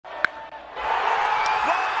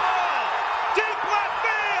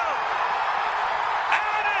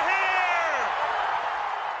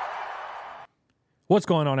What's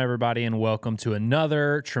going on, everybody, and welcome to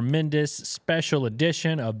another tremendous special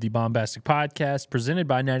edition of the Bombastic Podcast presented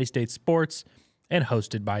by Natty State Sports and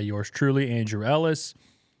hosted by yours truly, Andrew Ellis.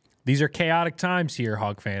 These are chaotic times here,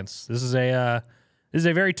 Hog fans. This is a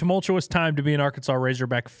very tumultuous time to be an Arkansas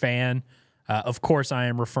Razorback fan. Of course, I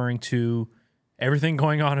am referring to everything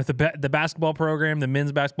going on at the basketball program, the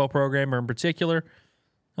men's basketball program in particular,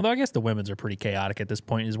 although I guess the women's are pretty chaotic at this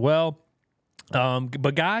point as well.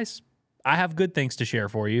 But guys, I have good things to share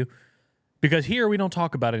for you because here we don't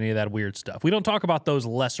talk about any of that weird stuff. We don't talk about those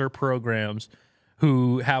lesser programs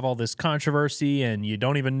who have all this controversy and you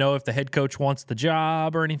don't even know if the head coach wants the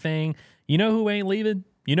job or anything. You know who ain't leaving?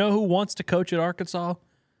 You know who wants to coach at Arkansas?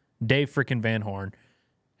 Dave freaking Van Horn.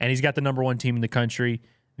 And he's got the number one team in the country,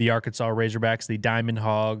 the Arkansas Razorbacks, the Diamond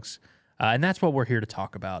Hogs. And that's what we're here to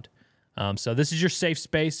talk about. So this is your safe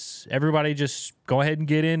space. Everybody just go ahead and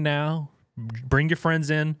get in now. Bring your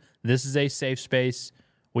friends in. This is a safe space.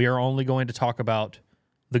 We are only going to talk about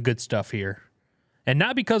the good stuff here. And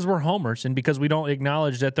not because we're homers and because we don't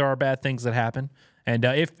acknowledge that there are bad things that happen. And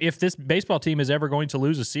if this baseball team is ever going to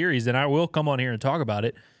lose a series, then I will come on here and talk about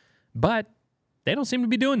it. But they don't seem to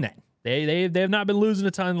be doing that. They have not been losing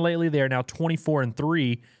a ton lately. They are now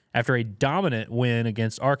 24-3 after a dominant win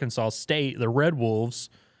against Arkansas State. The Red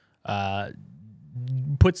Wolves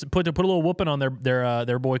put a little whooping on their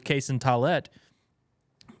boy Kason Tallett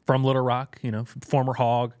from Little Rock, former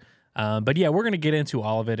Hog. But yeah, we're going to get into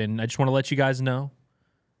all of it, and I just want to let you guys know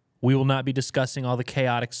we will not be discussing all the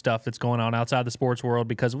chaotic stuff that's going on outside the sports world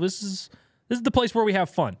because this is the place where we have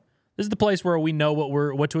fun. This is the place where we know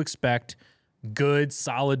what to expect. Good,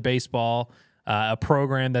 solid baseball, a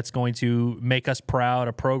program that's going to make us proud,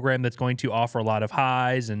 a program that's going to offer a lot of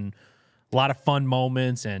highs and a lot of fun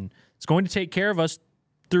moments, and it's going to take care of us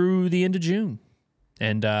through the end of June.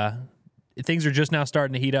 And things are just now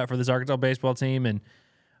starting to heat up for this Arkansas baseball team, and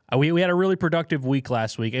we had a really productive week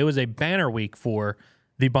last week. It was a banner week for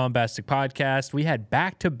the Bombastic Podcast. We had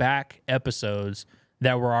back-to-back episodes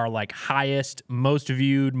that were our highest, most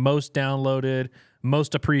viewed, most downloaded,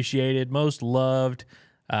 most appreciated, most loved.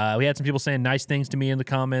 We had some people saying nice things to me in the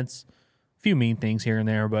comments, a few mean things here and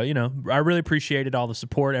there, but I really appreciated all the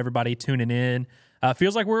support, everybody tuning in.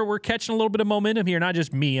 Feels like we're catching a little bit of momentum here, not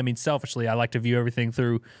just me. I mean, selfishly, I like to view everything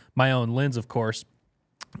through my own lens, of course.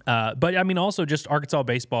 But I mean, also just Arkansas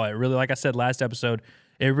baseball. It really, like I said last episode,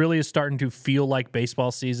 it really is starting to feel like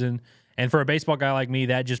baseball season. And for a baseball guy like me,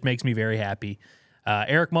 that just makes me very happy.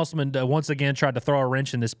 Eric Musselman once again tried to throw a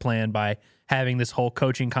wrench in this plan by having this whole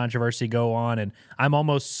coaching controversy go on. And I'm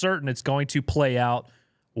almost certain it's going to play out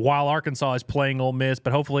while Arkansas is playing Ole Miss.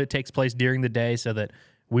 But hopefully it takes place during the day so that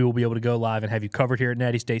we will be able to go live and have you covered here at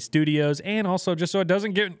Natty State Studios. And also just so it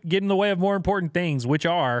doesn't get in the way of more important things, which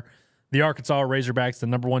are the Arkansas Razorbacks, the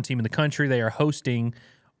number one team in the country. They are hosting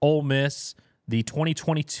Ole Miss, the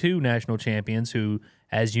 2022 national champions, who,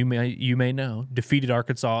 as you may know, defeated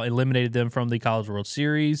Arkansas, eliminated them from the College World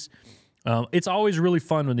Series. It's always really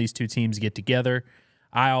fun when these two teams get together.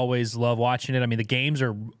 I always love watching it. I mean, the games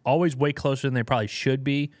are always way closer than they probably should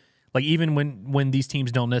be. Even when these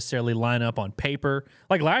teams don't necessarily line up on paper.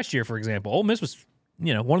 Like last year, for example, Ole Miss was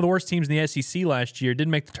one of the worst teams in the SEC last year.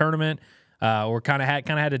 Didn't make the tournament, or kind of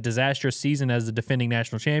had a disastrous season as the defending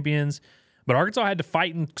national champions. But Arkansas had to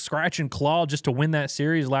fight and scratch and claw just to win that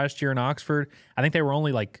series last year in Oxford. I think they were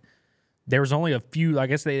only there was only a few. I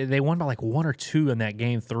guess they won by 1 or 2 in that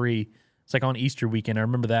game 3. It's on Easter weekend. I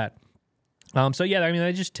remember that. So yeah, I mean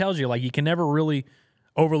that just tells you you can never really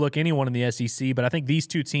overlook anyone in the SEC, but I think these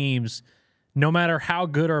two teams, no matter how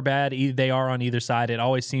good or bad they are on either side, it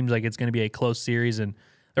always seems like it's going to be a close series. And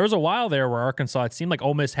there was a while there where Arkansas, it seemed like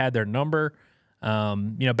Ole Miss had their number.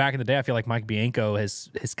 Back in the day, I feel like Mike Bianco has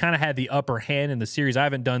kind of had the upper hand in the series. I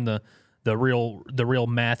haven't done the real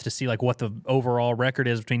math to see what the overall record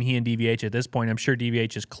is between he and DVH at this point. I'm sure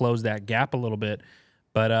DVH has closed that gap a little bit,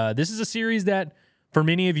 but this is a series that for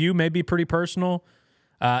many of you may be pretty personal.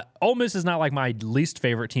 Ole Miss is not my least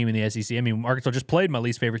favorite team in the SEC. I mean, Arkansas just played my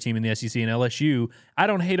least favorite team in the SEC in LSU. I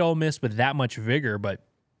don't hate Ole Miss with that much vigor, but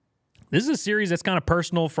this is a series that's kind of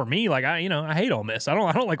personal for me. I hate Ole Miss. I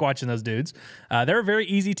don't like watching those dudes. They're a very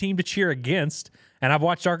easy team to cheer against, and I've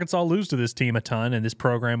watched Arkansas lose to this team a ton in this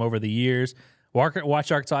program over the years.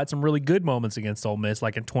 Watched Arkansas had some really good moments against Ole Miss,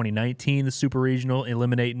 like in 2019, the Super Regional,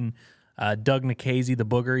 eliminating Doug Nikhazy, the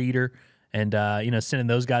Booger Eater, and sending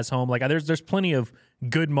those guys home. There's plenty of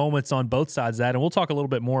good moments on both sides of that, and we'll talk a little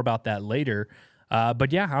bit more about that later.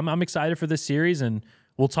 But yeah, I'm excited for this series, and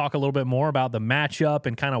we'll talk a little bit more about the matchup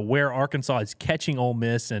and kind of where Arkansas is catching Ole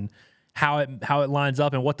Miss and how it lines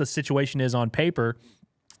up and what the situation is on paper.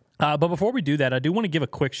 But before we do that, I do want to give a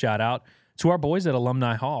quick shout out to our boys at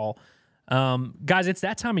Alumni Hall. Guys, it's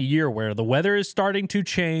that time of year where the weather is starting to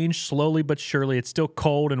change slowly but surely. It's still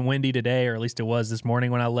cold and windy today, or at least it was this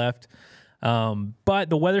morning when I left. But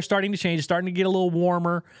the weather's starting to change. It's starting to get a little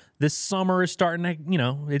warmer. This summer is starting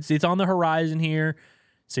to, it's on the horizon here.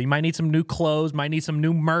 So you might need some new clothes, might need some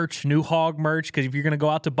new merch, new hog merch, because if you're going to go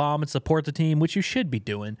out to Baum and support the team, which you should be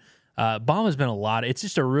doing, Baum has been a lot. It's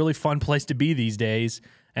just a really fun place to be these days.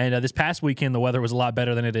 And this past weekend, the weather was a lot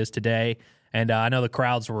better than it is today. And I know the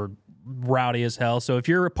crowds were rowdy as hell. So if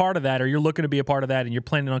you're a part of that or you're looking to be a part of that and you're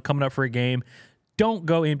planning on coming up for a game, don't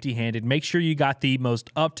go empty-handed. Make sure you got the most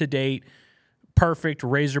up-to-date, perfect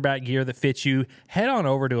Razorback gear that fits you. Head on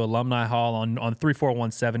over to Alumni Hall on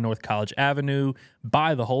 3417 North College Avenue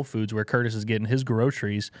by the Whole Foods where Curtis is getting his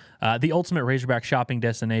groceries. The ultimate Razorback shopping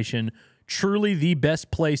destination. Truly the best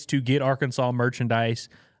place to get Arkansas merchandise.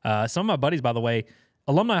 Some of my buddies, by the way,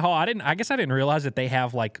 Alumni Hall, I guess I didn't realize that they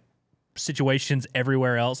have like situations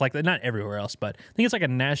everywhere else, like not everywhere else, but I think it's like a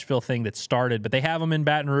Nashville thing that started, but they have them in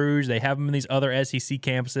Baton Rouge, they have them in these other SEC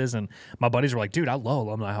campuses, and my buddies were like, dude, I love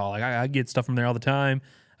Alumni Hall, like I get stuff from there all the time.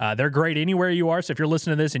 They're great anywhere you are, so if you're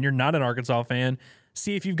listening to this and you're not an Arkansas fan,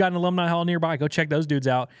 see if you've got an Alumni Hall nearby, go check those dudes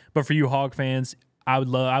out. But for you Hog fans,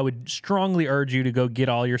 I would strongly urge you to go get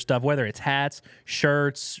all your stuff, whether it's hats,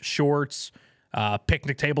 shirts, shorts,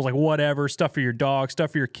 picnic tables, like whatever, stuff for your dog,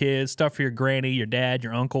 stuff for your kids, stuff for your granny, your dad,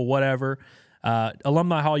 your uncle, whatever.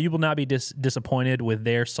 Alumni Hall, you will not be disappointed with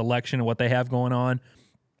their selection and what they have going on.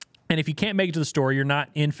 And if you can't make it to the store, you're not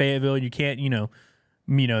in Fayetteville, you can't,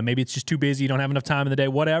 maybe it's just too busy, you don't have enough time in the day,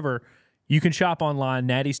 whatever. You can shop online,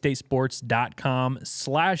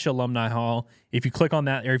 nattystatesports.com/Alumni Hall. If you click on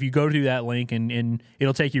that, or if you go to that link, and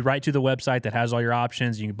it'll take you right to the website that has all your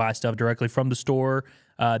options. You can buy stuff directly from the store.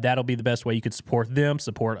 That'll be the best way you could support them,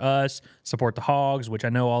 support us, support the Hogs, which I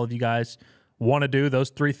know all of you guys want to do. Those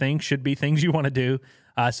three things should be things you want to do.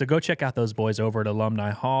 So go check out those boys over at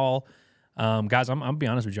Alumni Hall. Guys, I'm gonna be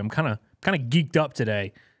honest with you. I'm kind of geeked up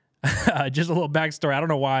today. Just a little backstory. I don't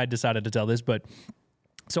know why I decided to tell this, but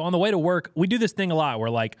so on the way to work, we do this thing a lot where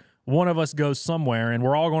like one of us goes somewhere and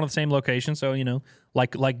we're all going to the same location. So,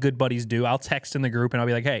 like good buddies do, I'll text in the group and I'll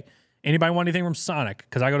be like, hey, anybody want anything from Sonic?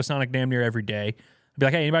 Because I go to Sonic damn near every day. I'll be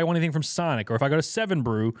like, hey, anybody want anything from Sonic? Or if I go to Seven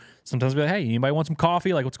Brew, sometimes I'll be like, hey, anybody want some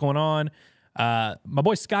coffee? Like, what's going on? My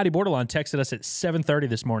boy Scotty Borderline texted us at 7:30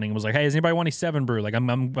 this morning and was like, hey, does anybody want any Seven Brew? Like,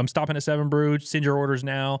 I'm stopping at Seven Brew. Send your orders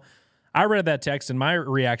now. I read that text and my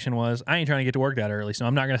reaction was, I ain't trying to get to work that early, so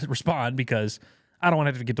I'm not going to respond because I don't want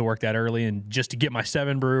to have to get to work that early and just to get my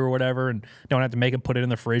Seven Brew or whatever, and don't have to make them put it in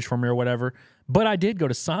the fridge for me or whatever. But I did go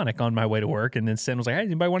to Sonic on my way to work, and then Sen was like, hey,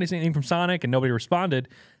 anybody want anything from Sonic? And nobody responded.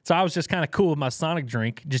 So I was just kind of cool with my Sonic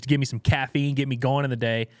drink, just to give me some caffeine, get me going in the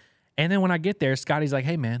day. And then when I get there, Scotty's like,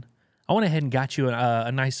 hey, man, I went ahead and got you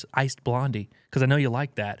a nice iced blondie because I know you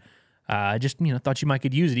like that. I just, thought you might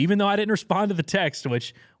could use it, even though I didn't respond to the text,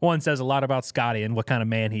 which one says a lot about Scotty and what kind of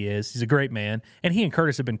man he is. He's a great man. And he and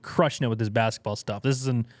Curtis have been crushing it with this basketball stuff. This is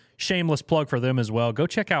a shameless plug for them as well. Go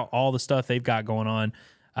check out all the stuff they've got going on.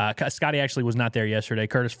 Scotty actually was not there yesterday.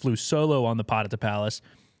 Curtis flew solo on the pod at the Palace.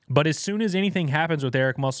 But as soon as anything happens with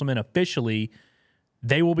Eric Musselman officially,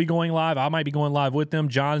 they will be going live. I might be going live with them.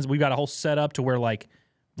 We've got a whole setup to where, like,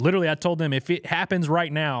 literally I told them if it happens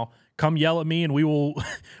right now, come yell at me and we will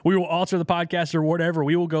alter the podcast or whatever.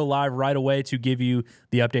 We will go live right away to give you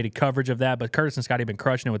the updated coverage of that. But Curtis and Scotty have been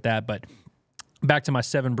crushing it with that. But back to my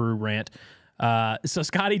Seven Brew rant. So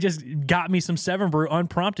Scotty just got me some Seven Brew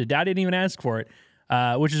unprompted. I didn't even ask for it,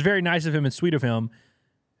 which is very nice of him and sweet of him.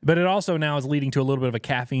 But it also now is leading to a little bit of a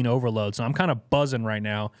caffeine overload. So I'm kind of buzzing right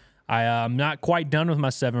now. I'm not quite done with my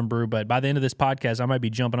Seven Brew, but by the end of this podcast, I might be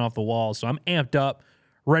jumping off the walls. So I'm amped up,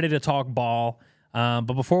 ready to talk ball.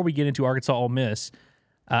 But before we get into Arkansas Ole Miss,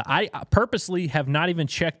 I purposely have not even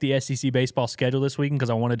checked the SEC baseball schedule this weekend because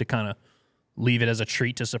I wanted to kind of leave it as a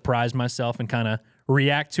treat to surprise myself and kind of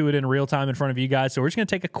react to it in real time in front of you guys. So we're just going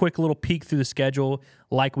to take a quick little peek through the schedule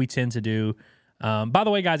like we tend to do. By the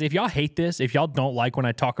way, guys, if y'all hate this, if y'all don't like when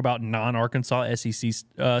I talk about non-Arkansas SEC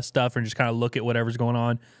stuff and just kind of look at whatever's going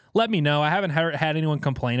on, let me know. I haven't had anyone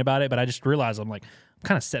complain about it, but I just realized I'm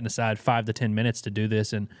kind of setting aside 5 to 10 minutes to do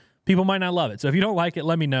this, and people might not love it. So if you don't like it,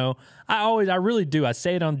 let me know. I really do. I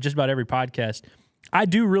say it on just about every podcast. I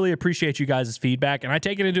do really appreciate you guys' feedback, and I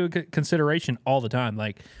take it into consideration all the time.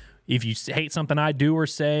 Like, if you hate something I do or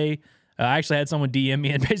say, I actually had someone DM me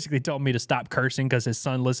and basically told me to stop cursing because his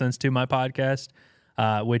son listens to my podcast,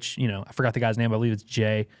 which, I forgot the guy's name. I believe it's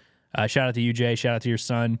Jay. Shout out to you, Jay. Shout out to your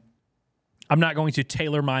son. I'm not going to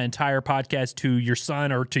tailor my entire podcast to your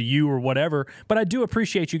son or to you or whatever, but I do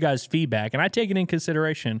appreciate you guys' feedback, and I take it in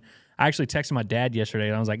consideration. I actually texted my dad yesterday,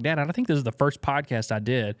 and I was like, Dad, I think this is the first podcast I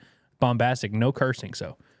did bombastic, no cursing.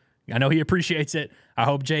 So I know he appreciates it. I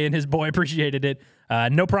hope Jay and his boy appreciated it.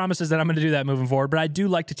 No promises that I'm going to do that moving forward, but I do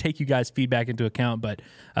like to take you guys' feedback into account. But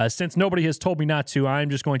since nobody has told me not to, I'm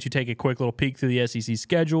just going to take a quick little peek through the SEC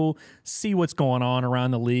schedule, see what's going on around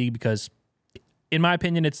the league, because in my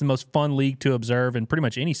opinion, it's the most fun league to observe in pretty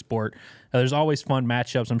much any sport. There's always fun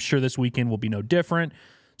matchups. I'm sure this weekend will be no different.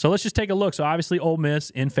 So let's just take a look. So obviously Ole Miss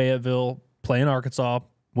in Fayetteville playing Arkansas.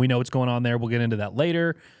 We know what's going on there. We'll get into that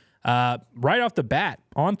later. Right off the bat,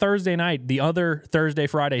 on Thursday night, the other Thursday,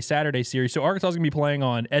 Friday, Saturday series. So Arkansas is going to be playing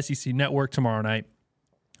on SEC Network tomorrow night.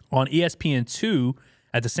 On ESPN2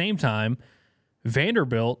 at the same time,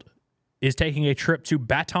 Vanderbilt is taking a trip to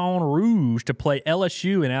Baton Rouge to play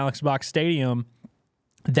LSU in Alex Box Stadium.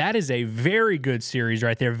 That is a very good series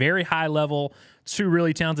right there. Very high level, two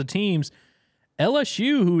really talented teams.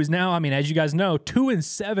 LSU, who is now, I mean, as you guys know,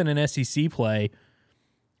 2-7 in SEC play.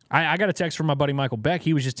 I got a text from my buddy Michael Beck.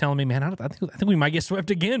 He was just telling me, man, I think we might get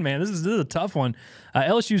swept again, man. This is a tough one.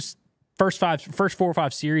 LSU's first 4 or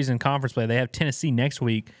 5 series in conference play. They have Tennessee next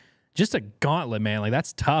week. Just a gauntlet, man. Like,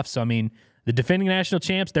 that's tough. So, I mean, the defending national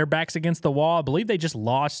champs, their backs against the wall. I believe they just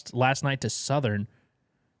lost last night to Southern.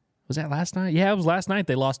 Was that last night? Yeah, it was last night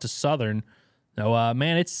they lost to Southern. So,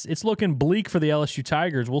 man, it's looking bleak for the LSU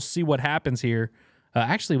Tigers. We'll see what happens here.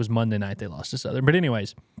 Actually, it was Monday night they lost to Southern. But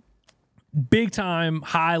anyways, big time,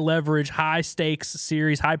 high leverage, high stakes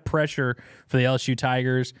series, high pressure for the LSU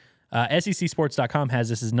Tigers. SECsports.com has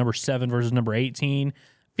this as number 7 versus number 18. I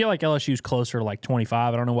feel like LSU's closer to like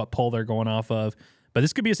 25. I don't know what poll they're going off of. But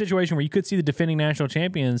this could be a situation where you could see the defending national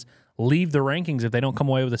champions leave the rankings if they don't come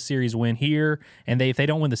away with a series win here. And if they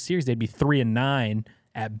don't win the series, they'd be 3-9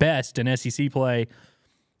 at best in SEC play.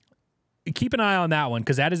 Keep an eye on that one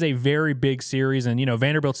because that is a very big series. And, you know,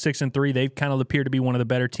 Vanderbilt's 6-3. They kind of appear to be one of the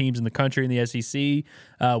better teams in the country in the SEC.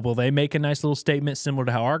 Will they make a nice little statement similar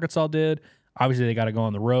to how Arkansas did? Obviously, they got to go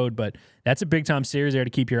on the road, but that's a big-time series there to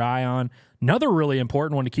keep your eye on. Another really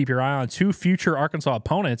important one to keep your eye on, 2 future Arkansas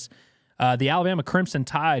opponents, the Alabama Crimson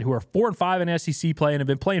Tide, who are 4-5 in SEC play and have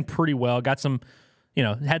been playing pretty well. Got some, you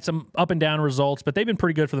know, had some up and down results, but they've been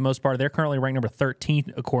pretty good for the most part. They're currently ranked number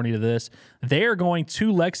 13 according to this. They're going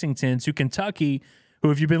to Lexington, to Kentucky,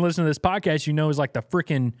 who, if you've been listening to this podcast, you know is like the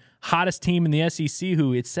freaking hottest team in the SEC,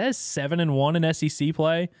 who it says 7-1 in SEC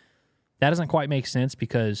play. That doesn't quite make sense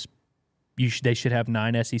because they should have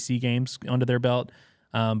 9 SEC games under their belt.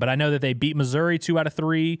 But I know that they beat Missouri 2 out of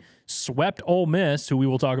 3, swept Ole Miss, who we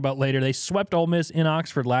will talk about later. They swept Ole Miss in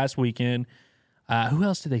Oxford last weekend. Who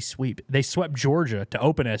else did they sweep? They swept Georgia to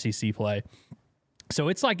open SEC play. So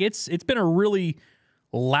it's like it's been a really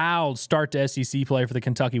loud start to SEC play for the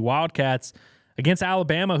Kentucky Wildcats against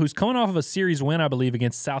Alabama, who's coming off of a series win, I believe,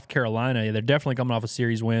 against South Carolina. They're definitely coming off a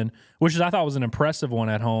series win, which I thought was an impressive one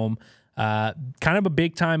at home. Kind of a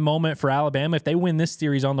big-time moment for Alabama. If they win this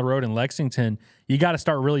series on the road in Lexington, you got to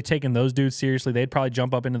start really taking those dudes seriously. They'd probably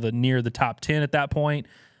jump up into near the top 10 at that point.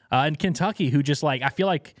 And Kentucky, who just like, I feel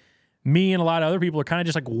like me and a lot of other people are kind of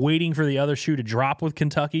just like waiting for the other shoe to drop with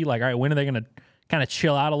Kentucky. Like, all right, when are they going to kind of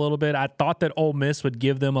chill out a little bit? I thought that Ole Miss would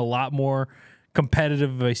give them a lot more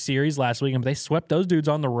competitive of a series last weekend, but they swept those dudes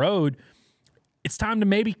on the road. It's time to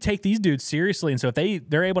maybe take these dudes seriously. And so if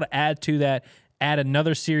they're able to add to that, add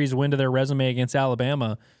another series win to their resume against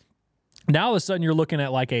Alabama, now all of a sudden you're looking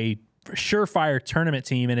at like a surefire tournament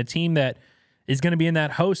team and a team that is going to be in that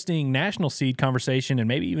hosting national seed conversation and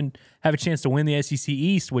maybe even have a chance to win the SEC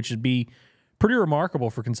East, which would be pretty remarkable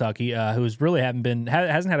for Kentucky, who's really hasn't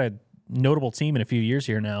had a notable team in a few years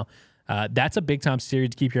here now. That's a big-time series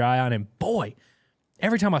to keep your eye on. And, boy,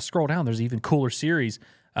 every time I scroll down, there's an even cooler series.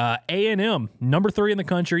 A&M, number 3 in the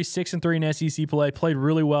country, 6-3 in SEC play, played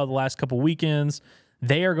really well the last couple weekends.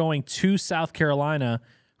 They are going to South Carolina,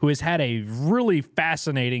 who has had a really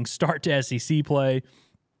fascinating start to SEC play.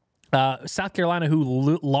 South Carolina,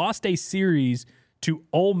 who lost a series to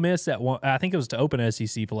Ole Miss at one, I think it was to open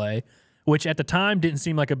SEC play, which at the time didn't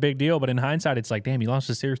seem like a big deal, but in hindsight, it's like, damn, you lost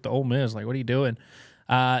a series to Ole Miss. Like, what are you doing?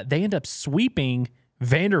 They end up sweeping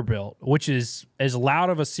Vanderbilt, which is as loud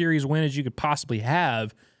of a series win as you could possibly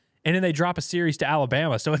have, and then they drop a series to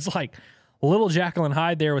Alabama. So it's like little Jekyll and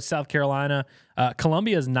Hyde there with South Carolina.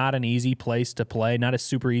 Columbia is not an easy place to play, not a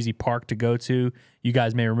super easy park to go to. You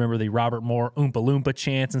guys may remember the Robert Moore Oompa Loompa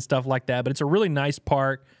chants and stuff like that, but it's a really nice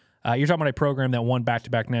park. You're talking about a program that won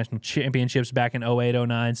back-to-back national championships back in 08,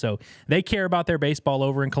 09, so they care about their baseball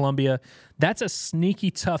over in Columbia. That's a sneaky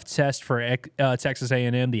tough test for Texas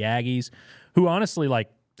A&M, the Aggies, who honestly like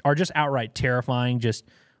are just outright terrifying. Just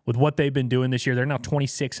with what they've been doing this year. They're now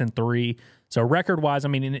 26-3. So record-wise, I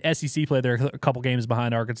mean, in SEC play, they're a couple games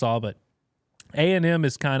behind Arkansas, but A&M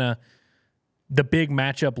is kind of the big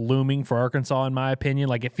matchup looming for Arkansas, in my opinion.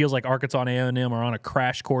 Like, it feels like Arkansas and A&M are on a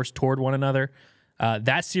crash course toward one another.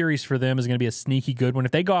 That series for them is going to be a sneaky good one.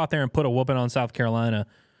 If they go out there and put a whooping on South Carolina,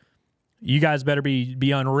 you guys better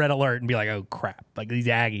be on red alert and be like, oh, crap. Like, these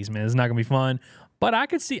Aggies, man, it's not going to be fun. But I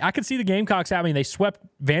could see the Gamecocks happening. They swept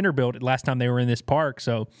Vanderbilt last time they were in this park,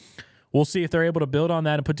 so we'll see if they're able to build on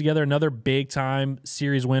that and put together another big-time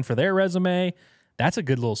series win for their resume. That's a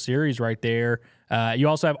good little series right there. You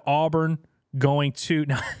also have Auburn going to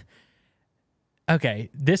now.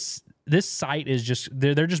 Okay, this site is just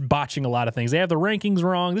they're just botching a lot of things. They have the rankings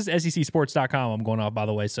wrong. This is SECsports.com. I'm going off, by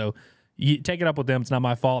the way, so you take it up with them. It's not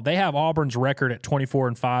my fault. They have Auburn's record at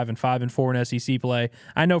 24-5 and 5-4 in SEC play.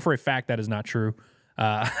 I know for a fact that is not true.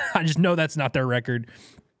 I just know that's not their record.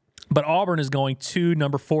 But Auburn is going to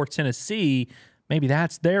number 4 Tennessee. Maybe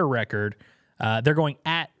that's their record. They're going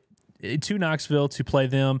to Knoxville to play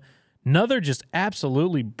them. Another just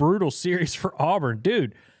absolutely brutal series for Auburn.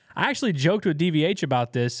 Dude, I actually joked with DVH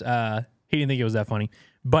about this. He didn't think it was that funny.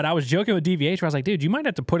 But I was joking with DVH where I was like, dude, you might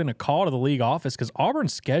have to put in a call to the league office because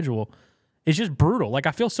Auburn's schedule is just brutal. Like,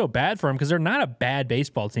 I feel so bad for them because they're not a bad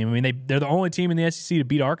baseball team. I mean, they're the only team in the SEC to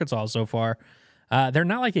beat Arkansas so far. They're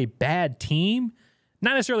not like a bad team.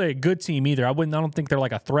 Not necessarily a good team either. I don't think they're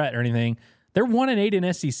like a threat or anything. They're 1-8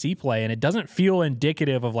 in SEC play, and it doesn't feel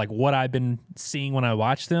indicative of like what I've been seeing when I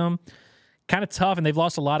watch them. Kind of tough, and they've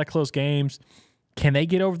lost a lot of close games. Can they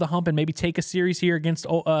get over the hump and maybe take a series here against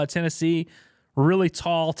Tennessee? Really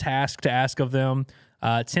tall task to ask of them.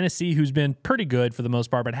 Tennessee, who's been pretty good for the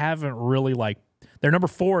most part, but haven't really they're number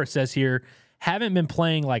 4, it says here, haven't been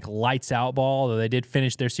playing like lights out ball, though they did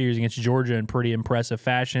finish their series against Georgia in pretty impressive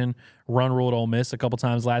fashion. Run ruled Ole Miss a couple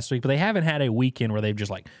times last week, but they haven't had a weekend where they've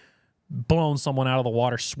just like blown someone out of the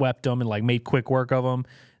water, swept them, and like made quick work of them.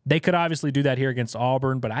 They could obviously do that here against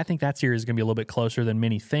Auburn, but I think that series is going to be a little bit closer than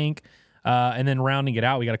many think. And then rounding it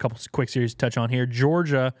out, we got a couple quick series to touch on here.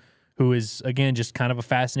 Georgia, who is, again, just kind of a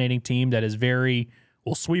fascinating team that is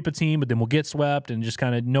will sweep a team, but then will get swept, and just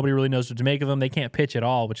kind of nobody really knows what to make of them. They can't pitch at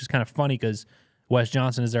all, which is kind of funny because Wes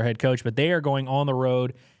Johnson is their head coach, but they are going on the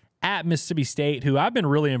road at Mississippi State, who I've been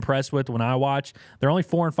really impressed with when I watch. They're only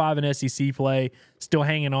 4-5 in SEC play, still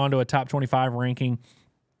hanging on to a top 25 ranking.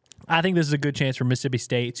 I think this is a good chance for Mississippi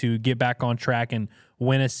State to get back on track and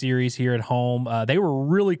win a series here at home. They were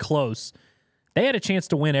really close. They had a chance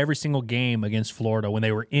to win every single game against Florida when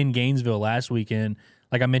they were in Gainesville last weekend.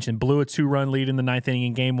 Like I mentioned, blew a 2-run lead in the 9th inning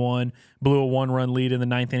in Game 1, blew a 1-run lead in the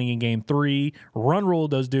 9th inning in Game 3, run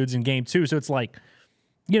ruled those dudes in Game 2. So it's like,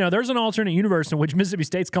 there's an alternate universe in which Mississippi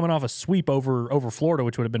State's coming off a sweep over Florida,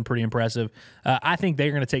 which would have been pretty impressive. I think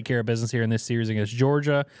they're going to take care of business here in this series against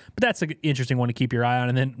Georgia, but that's an interesting one to keep your eye on.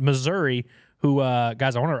 And then Missouri, who,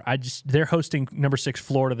 guys, they're hosting number 6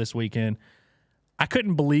 Florida this weekend. I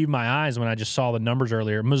couldn't believe my eyes when I just saw the numbers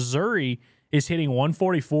earlier. Missouri is hitting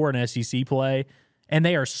 144 in SEC play, and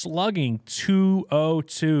they are slugging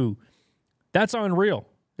 202. That's unreal.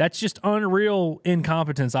 That's just unreal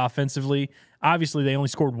incompetence offensively. Obviously, they only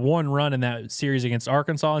scored 1 run in that series against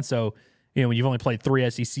Arkansas, and so when you've only played 3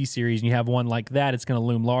 SEC series and you have one like that, it's going to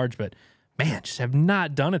loom large. But man, just have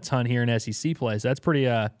not done a ton here in SEC play. So that's pretty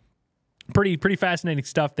fascinating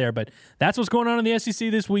stuff there. But that's what's going on in the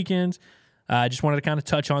SEC this weekend. I just wanted to kind of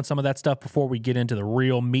touch on some of that stuff before we get into the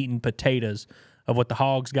real meat and potatoes of what the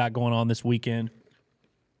Hogs got going on this weekend.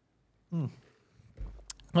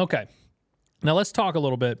 Okay. Now let's talk a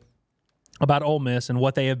little bit about Ole Miss and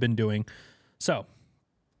what they have been doing. So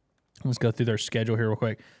let's go through their schedule here real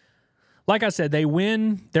quick. Like I said, they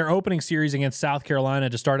win their opening series against South Carolina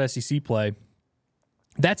to start SEC play.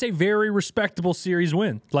 That's a very respectable series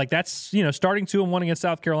win. Like, that's, starting 2-1 against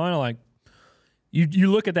South Carolina, like,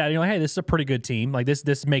 You look at that and you're like, hey, this is a pretty good team. Like,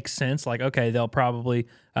 this makes sense. Like, okay, they'll probably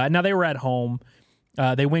now they were at home.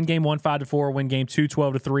 They win game 1 5-4, win game 2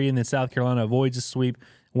 12-3, and then South Carolina avoids a sweep,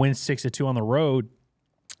 wins 6-2 on the road.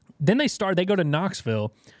 Then they go to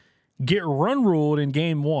Knoxville, get run ruled in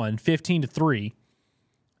game 1 15-3.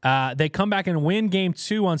 They come back and win game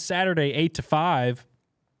 2 on Saturday 8-5.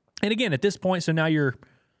 And again, at this point, so now you're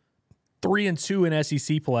 3-2 in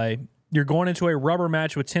SEC play. You're going into a rubber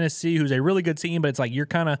match with Tennessee, who's a really good team, but it's like you're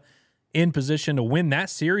kind of in position to win that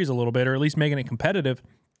series a little bit, or at least making it competitive.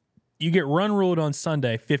 You get run ruled on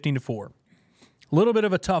Sunday, 15-4. A little bit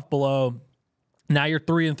of a tough blow. Now you're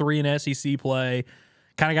 3-3 in SEC play.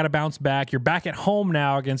 Kind of got to bounce back. You're back at home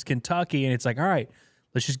now against Kentucky, and it's like, all right,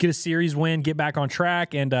 let's just get a series win, get back on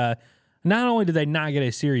track. And not only did they not get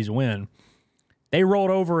a series win, They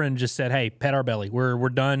rolled over and just said, "Hey, pet our belly. We're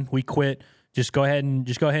done. We quit. Just go ahead and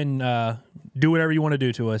do whatever you want to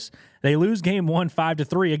do to us." They lose game 1,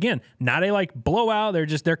 5-3. Again, not a blowout.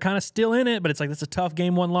 They're kind of still in it, but it's that's a tough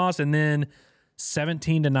game 1 loss. And then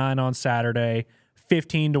 17-9 on Saturday,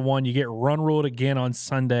 15-1. You get run ruled again on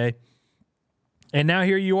Sunday. And now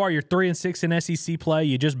here you are. You're 3-6 in SEC play.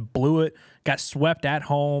 You just blew it. Got swept at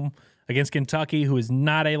home against Kentucky, who is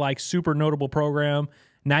not a super notable program.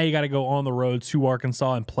 Now you got to go on the road to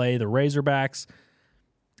Arkansas and play the Razorbacks.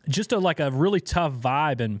 Just a really tough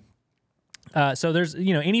vibe. And so there's,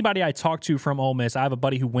 anybody I talked to from Ole Miss, I have a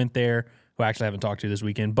buddy who went there, who I actually haven't talked to this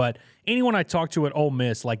weekend, but anyone I talked to at Ole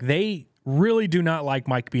Miss, they really do not like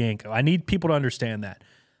Mike Bianco. I need people to understand that.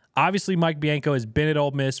 Obviously, Mike Bianco has been at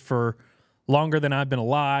Ole Miss for longer than I've been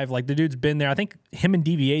alive. The dude's been there. I think him and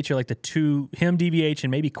DVH are the two, him, DVH,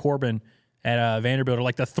 and maybe Corbin at Vanderbilt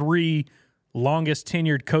are the 3 longest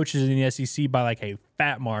tenured coaches in the SEC by a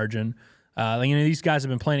fat margin. These guys have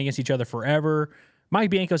been playing against each other forever. Mike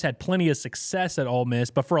Bianco's had plenty of success at Ole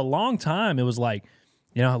Miss, but for a long time it was a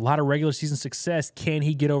lot of regular season success. Can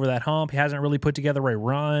he get over that hump? He hasn't really put together a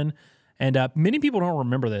run. And many people don't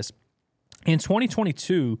remember this. In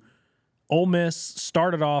 2022, Ole Miss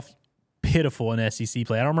started off pitiful in SEC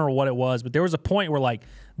play. I don't remember what it was, but there was a point where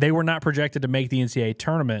they were not projected to make the NCAA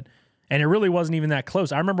tournament, and it really wasn't even that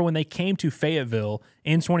close. I remember when they came to Fayetteville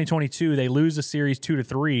in 2022, they lose the series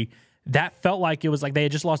 2-3. That felt like it was they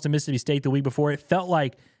had just lost to Mississippi State the week before. It felt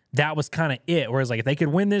like that was kind of it. Whereas if they could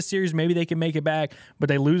win this series, maybe they could make it back, but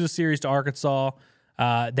they lose a series to Arkansas.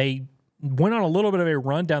 They went on a little bit of a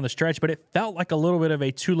run down the stretch, but it felt like a little bit of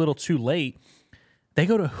a too little too late. They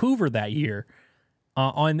go to Hoover that year.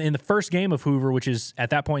 In the first game of Hoover, which is at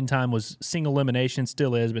that point in time was single elimination,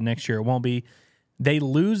 still is, but next year it won't be. They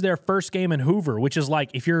lose their first game in Hoover, which is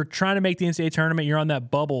if you're trying to make the NCAA tournament, you're on that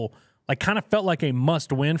bubble, kind of felt like a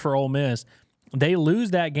must win for Ole Miss. They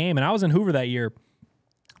lose that game, and I was in Hoover that year.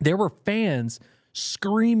 There were fans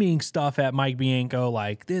screaming stuff at Mike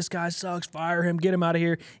Bianco, this guy sucks, fire him, get him out of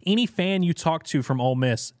here. Any fan you talk to from Ole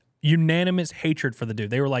Miss, unanimous hatred for the dude.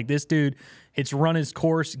 They were this dude, it's run his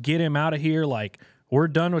course, get him out of here, we're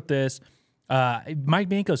done with this. Mike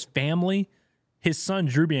Bianco's family, his son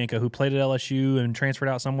Drew Bianco, who played at LSU and transferred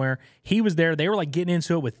out somewhere, he was there. They were getting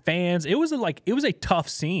into it with fans. It was a tough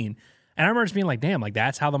scene. And I remember just being damn,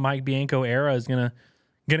 that's how the Mike Bianco era is gonna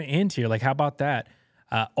end here. How about that?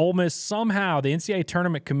 Ole Miss, somehow, the NCAA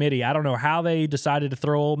tournament committee, I don't know how they decided to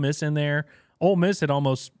throw Ole Miss in there. Ole Miss had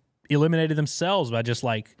almost eliminated themselves by just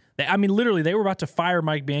literally, they were about to fire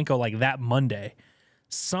Mike Bianco that Monday.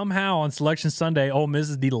 Somehow on Selection Sunday, Ole Miss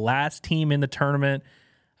is the last team in the tournament.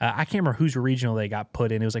 I can't remember whose regional they got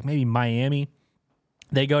put in. It was maybe Miami.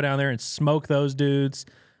 They go down there and smoke those dudes,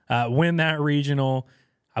 win that regional.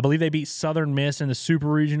 I believe they beat Southern Miss in the Super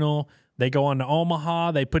Regional. They go on to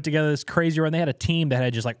Omaha. They put together this crazy run. They had a team that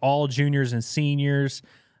had just all juniors and seniors.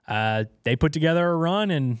 They put together a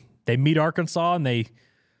run, and they meet Arkansas, and they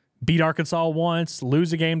beat Arkansas once,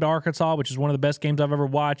 lose a game to Arkansas, which is one of the best games I've ever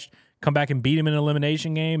watched, come back and beat them in an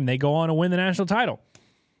elimination game, and they go on to win the national title.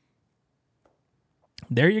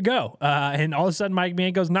 There you go. And all of a sudden, Mike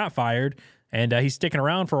Bianco's not fired, and he's sticking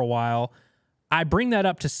around for a while. I bring that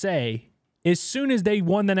up to say, as soon as they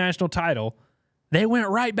won the national title, they went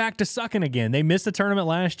right back to sucking again. They missed the tournament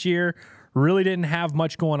last year, really didn't have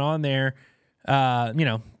much going on there.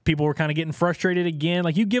 People were kind of getting frustrated again.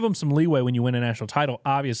 You give them some leeway when you win a national title,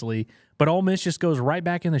 obviously, but Ole Miss just goes right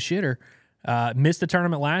back in the shitter. Missed the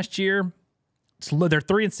tournament last year. They're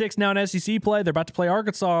 3-6 now in SEC play. They're about to play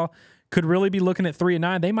Arkansas. Could really be looking at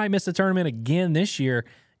 3-9. They might miss the tournament again this year.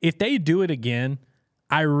 If they do it again,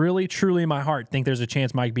 I really, truly in my heart think there's a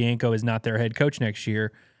chance Mike Bianco is not their head coach next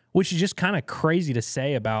year, which is just kind of crazy to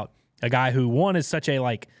say about a guy who, one, is such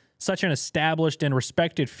an established and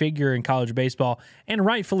respected figure in college baseball, and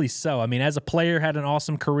rightfully so. I mean, as a player, had an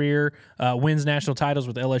awesome career, wins national titles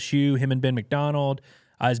with LSU, him and Ben McDonald.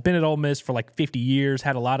 Has been at Ole Miss for 50 years,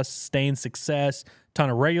 had a lot of sustained success, ton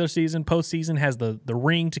of regular season, postseason, has the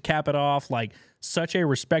ring to cap it off. Such a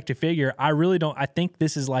respected figure. I think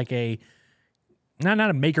this is not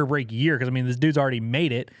a make or break year, because this dude's already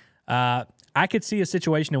made it. I could see a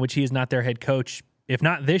situation in which he is not their head coach, if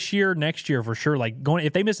not this year, next year for sure.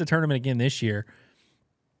 If they miss the tournament again this year,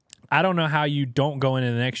 I don't know how you don't go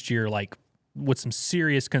into the next year with some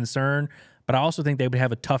serious concern. But I also think they would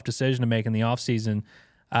have a tough decision to make in the offseason.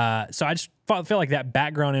 So I just feel like that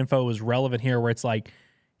background info was relevant here, where it's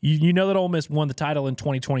you know that Ole Miss won the title in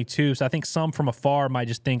 2022. So I think some from afar might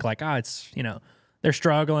just think it's, they're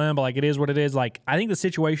struggling, but it is what it is. I think the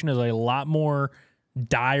situation is a lot more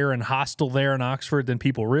dire and hostile there in Oxford than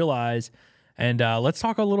people realize. And let's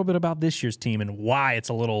talk a little bit about this year's team and why it's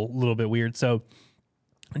a little bit weird. So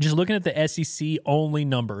just looking at the SEC only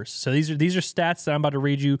numbers. So these are stats that I'm about to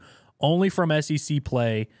read you only from SEC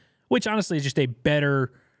play, which honestly is just a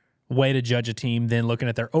better way to judge a team than looking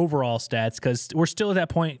at their overall stats, because we're still at that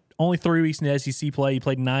point, only 3 weeks in the SEC play. You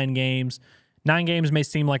played 9 games. 9 games may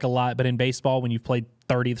seem like a lot, but in baseball, when you've played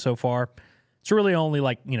 30 so far, it's really only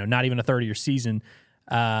like, not even a third of your season.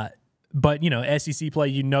 But, SEC play,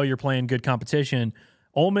 you're playing good competition.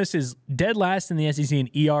 Ole Miss is dead last in the SEC in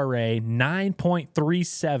ERA,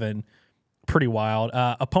 9.37. Pretty wild.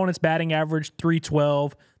 Opponents' batting average,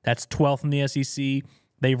 312. That's 12th in the SEC.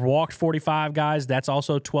 They've walked 45 guys. That's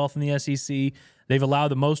also 12th in the SEC. They've allowed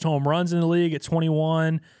the most home runs in the league at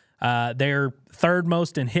 21. They're third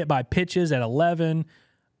most in hit by pitches at 11.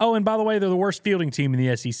 Oh, and by the way, they're the worst fielding team in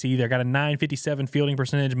the SEC. They've got a 957 fielding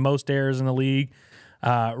percentage, most errors in the league.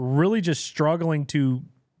 Really just struggling to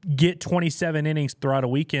get 27 innings throughout a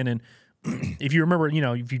weekend. And if you remember,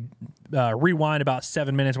 if you rewind about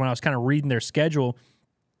 7 minutes when I was kind of reading their schedule,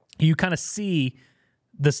 you kind of see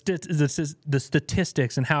the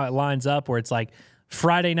statistics and how it lines up, where it's like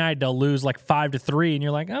Friday night they'll lose like 5-3, and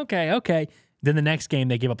you're like, okay. Then the next game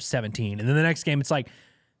they give up 17, and then the next game it's like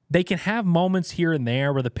they can have moments here and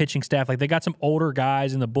there where the pitching staff, like they got some older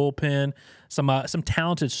guys in the bullpen, some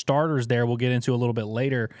talented starters there we'll get into a little bit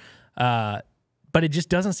later, but it just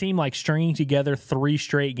doesn't seem like stringing together 3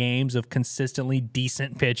 straight games of consistently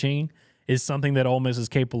decent pitching is something that Ole Miss is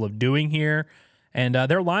capable of doing here. And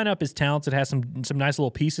their lineup is talented, has some nice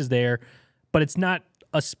little pieces there, but it's not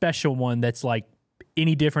a special one that's like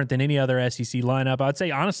any different than any other SEC lineup. I'd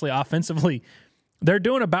say, honestly, offensively, they're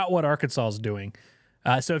doing about what Arkansas is doing.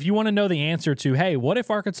 So if you want to know the answer to, hey, what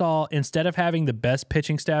if Arkansas, instead of having the best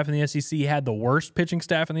pitching staff in the SEC, had the worst pitching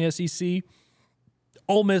staff in the SEC,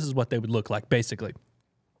 Ole Miss is what they would look like, basically.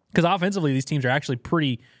 Because offensively, these teams are actually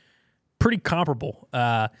pretty comparable.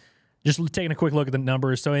 Just taking a quick look at the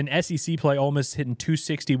numbers. So in SEC play, Ole Miss is hitting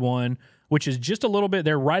 261, which is just a little bit.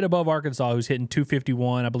 They're right above Arkansas, who's hitting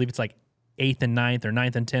 251. I believe it's like 8th and 9th or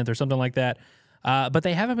 9th and 10th or something like that. But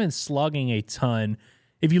they haven't been slugging a ton.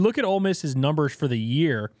 If you look at Ole Miss's numbers for the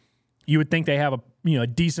year, you would think they have a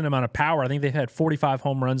decent amount of power. I think they've had 45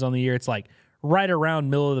 home runs on the year. It's like right around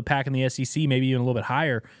middle of the pack in the SEC, maybe even a little bit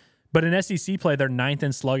higher. But in SEC play, they're 9th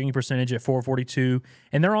in slugging percentage at 442,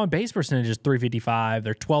 and their on-base percentage is 355.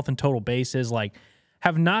 They're 12th in total bases. Like,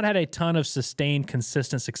 have not had a ton of sustained,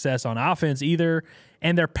 consistent success on offense either,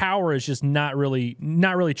 and their power is just not really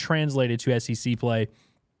translated to SEC play.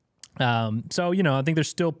 So, I think there's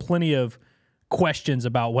still plenty of questions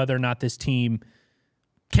about whether or not this team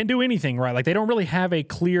can do anything right. Like, they don't really have a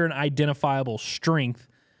clear and identifiable strength.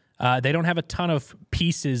 They don't have a ton of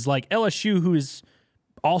pieces like LSU, who is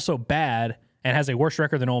also bad and has a worse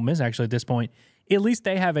record than Ole Miss actually at this point. At least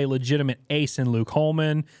they have a legitimate ace in Luke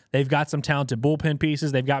Holman. They've got some talented bullpen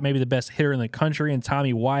pieces. They've got maybe the best hitter in the country in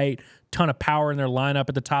Tommy White, ton of power in their lineup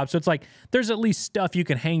at the top. So it's like there's at least stuff you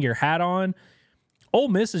can hang your hat on. Ole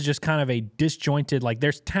Miss is just kind of a disjointed, like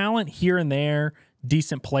there's talent here and there,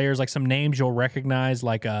 decent players, like some names you'll recognize,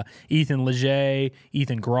 like Ethan Leger,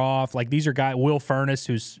 Ethan Groff. Like these are guys, Will Furness,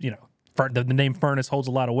 who's, the name Furness holds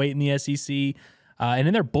a lot of weight in the SEC. And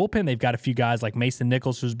in their bullpen, they've got a few guys like Mason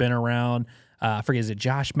Nichols, who's been around. I forget, is it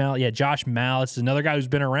Josh Mall? Yeah, Josh Malice is another guy who's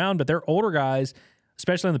been around, but they're older guys,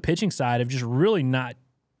 especially on the pitching side, have just really not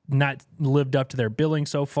lived up to their billing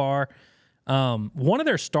so far. One of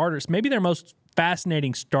their starters, maybe their most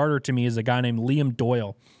fascinating starter to me, is a guy named Liam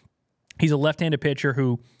Doyle. He's a left-handed pitcher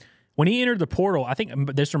who, when he entered the portal, I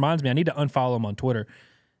think this reminds me, I need to unfollow him on Twitter.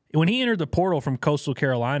 When he entered the portal from Coastal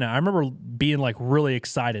Carolina, I remember being like really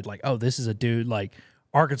excited, like, oh, this is a dude like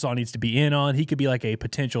Arkansas needs to be in on. He could be like a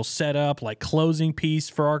potential setup, like closing piece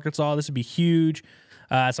for Arkansas. This would be huge.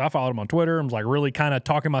 So I followed him on Twitter. I was like really kind of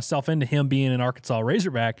talking myself into him being an Arkansas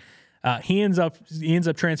Razorback. He ends up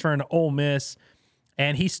transferring to Ole Miss,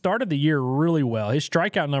 and he started the year really well. His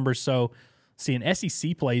strikeout numbers, so see, in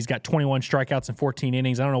SEC play, he's got 21 strikeouts in 14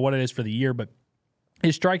 innings. I don't know what it is for the year, but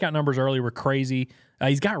his strikeout numbers early were crazy.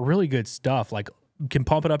 He's got really good stuff, like can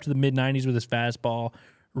pump it up to the mid-90s with his fastball,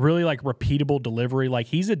 really like repeatable delivery. Like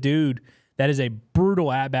he's a dude that is a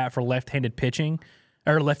brutal at-bat for left-handed pitching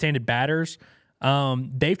or left-handed batters.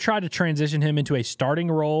 They've tried to transition him into a starting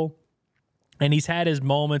role, and he's had his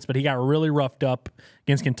moments, but he got really roughed up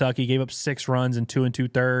against Kentucky. He gave up 6 runs in 2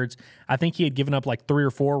 2/3. I think he had given up like 3 or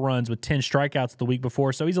 4 runs with 10 strikeouts the week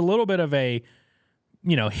before. So he's a little bit of a,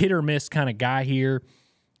 hit or miss kind of guy here.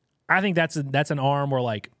 I think that's an arm where,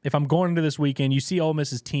 like, if I'm going into this weekend, you see Ole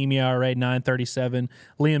Miss's team ERA 9.37,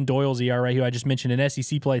 Liam Doyle's ERA, who I just mentioned in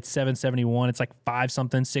SEC play, it's 7.71. It's like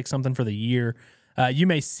 5-something, 6-something for the year. You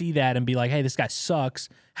may see that and be like, hey, this guy sucks.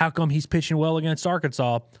 How come he's pitching well against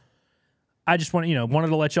Arkansas? I just wanted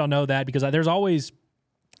to let y'all know that, because there's always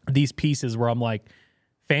these pieces where I'm like,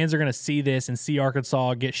 fans are going to see this and see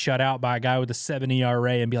Arkansas get shut out by a guy with a 7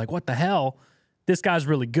 ERA and be like, what the hell? This guy's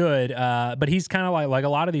really good. But he's kind of like a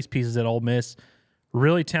lot of these pieces at Ole Miss,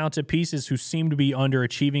 really talented pieces who seem to be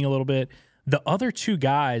underachieving a little bit. The other two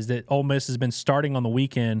guys that Ole Miss has been starting on the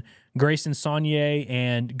weekend, Grayson Saunier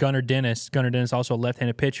and Gunnar Dennis also a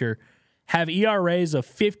left-handed pitcher, have ERAs of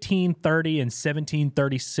 15.30 and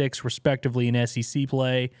 17.36 respectively in SEC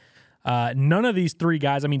play. None of these three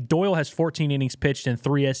guys, I mean, Doyle has 14 innings pitched in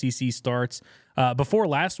 3 SEC starts. Before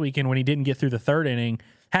last weekend, when he didn't get through the third inning,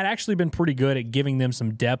 had actually been pretty good at giving them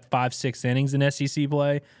some depth, 5-6 innings in SEC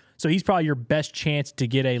play. So he's probably your best chance to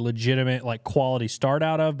get a legitimate, like, quality start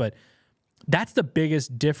out of. But that's the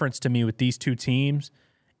biggest difference to me with these two teams,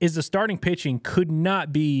 is the starting pitching could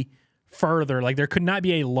not be further. Like, there could not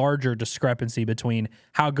be a larger discrepancy between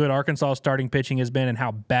how good Arkansas starting pitching has been and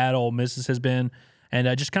how bad Ole Miss has been. And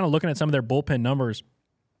just kind of looking at some of their bullpen numbers,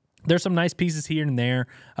 there's some nice pieces here and there.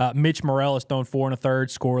 Mitch Morrell has thrown 4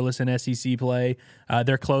 1/3 scoreless in SEC play.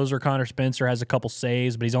 Their closer, Connor Spencer, has a couple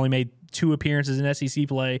saves, but he's only made 2 appearances in SEC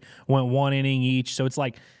play, went 1 inning each. So it's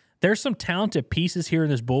like there's some talented pieces here in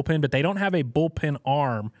this bullpen, but they don't have a bullpen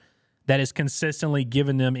arm that is consistently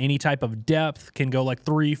giving them any type of depth, can go like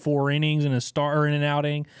 3-4 innings in an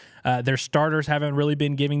outing. Their starters haven't really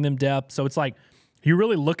been giving them depth. So it's like you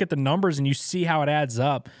really look at the numbers and you see how it adds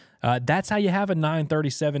up. That's how you have a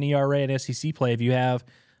 9.37 ERA in SEC play, if you have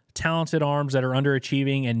talented arms that are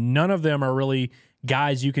underachieving, and none of them are really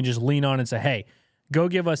guys you can just lean on and say, hey, go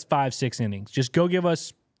give us 5-6 innings. Just go give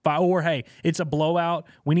us 5, or hey, it's a blowout.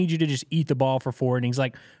 We need you to just eat the ball for 4 innings.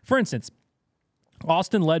 Like, for instance,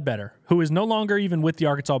 Austin Ledbetter, who is no longer even with the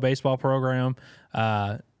Arkansas baseball program.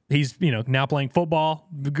 He's now playing football.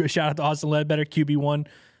 Shout out to Austin Ledbetter, QB1.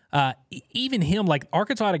 Even him, like,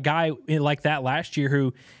 Arkansas had a guy like that last year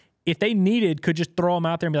who, if they needed, could just throw him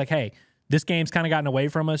out there and be like, hey, this game's kind of gotten away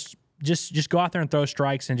from us. Just go out there and throw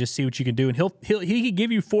strikes and just see what you can do. And he could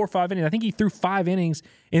give you 4 or 5 innings. I think he threw 5 innings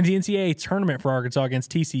in the NCAA tournament for Arkansas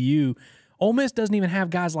against TCU. Ole Miss doesn't even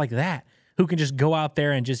have guys like that who can just go out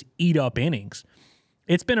there and just eat up innings.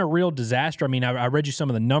 It's been a real disaster. I mean, I read you some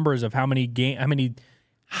of the numbers of how many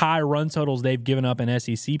high run totals they've given up in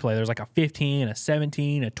SEC play. There's like a 15, a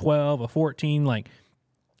 17, a 12, a 14. Like,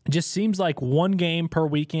 it just seems like one game per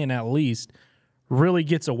weekend at least really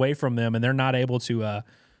gets away from them, and they're not able to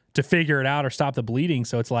figure it out or stop the bleeding.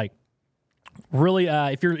 So it's like, really,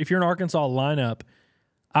 if you're an Arkansas lineup,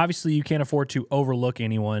 obviously you can't afford to overlook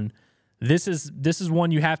anyone. This is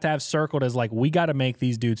one you have to have circled as like, we got to make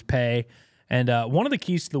these dudes pay. And one of the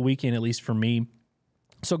keys to the weekend, at least for me,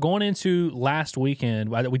 so going into last weekend,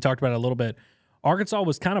 we talked about it a little bit, Arkansas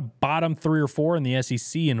was kind of bottom 3 or 4 in the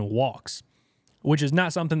SEC in walks, which is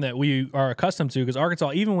not something that we are accustomed to, because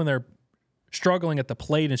Arkansas, even when they're struggling at the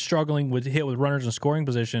plate and struggling with hit with runners in scoring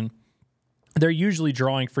position, they're usually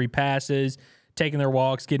drawing free passes, taking their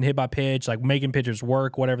walks, getting hit by pitch, like making pitchers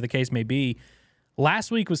work, whatever the case may be.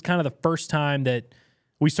 Last week was kind of the first time that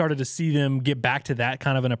we started to see them get back to that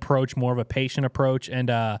kind of an approach, more of a patient approach. And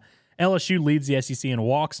LSU leads the SEC in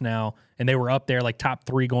walks now, and they were up there like top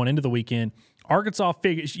 3 going into the weekend. Arkansas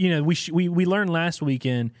figures, we learned last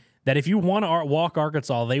weekend that if you want to walk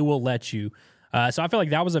Arkansas, they will let you. So I feel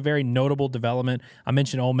like that was a very notable development. I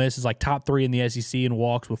mentioned Ole Miss is like top 3 in the SEC in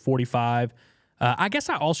walks with 45. I guess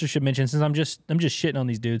I also should mention, since I'm just shitting on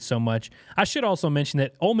these dudes so much, I should also mention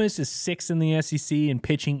that Ole Miss is 6th in the SEC in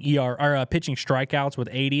pitching pitching strikeouts with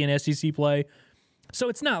 80 in SEC play. So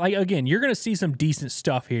it's not like, again, you're going to see some decent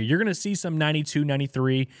stuff here. You're going to see some 92,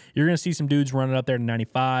 93. You're going to see some dudes running up there to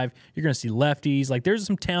 95. You're going to see lefties. Like, there's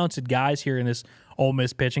some talented guys here in this Ole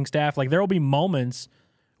Miss pitching staff. Like, there will be moments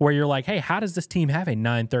where you're like, hey, how does this team have a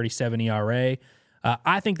 9.37 ERA?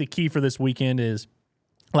 I think the key for this weekend is,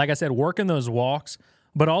 like I said, working those walks,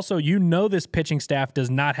 but also this pitching staff does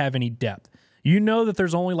not have any depth. You know that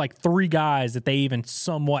there's only like 3 guys that they even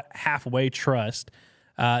somewhat halfway trust.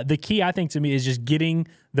 The key, I think, to me is just getting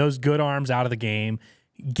those good arms out of the game,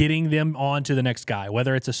 getting them on to the next guy.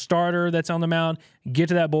 Whether it's a starter that's on the mound, get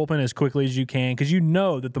to that bullpen as quickly as you can, because you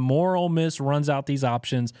know that the more Ole Miss runs out these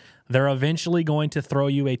options, they're eventually going to throw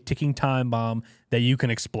you a ticking time bomb that you can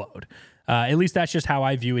explode. At least that's just how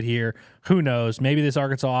I view it here. Who knows? Maybe this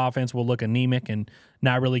Arkansas offense will look anemic and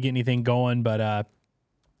not really get anything going, but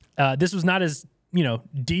this was not as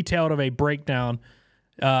detailed of a breakdown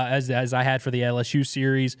as I had for the LSU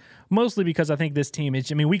series, mostly because I think this team,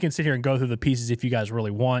 we can sit here and go through the pieces if you guys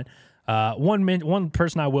really want. One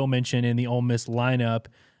person I will mention in the Ole Miss lineup,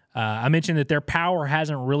 I mentioned that their power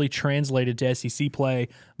hasn't really translated to SEC play.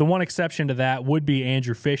 The one exception to that would be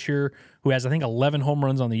Andrew Fisher, who has, I think, 11 home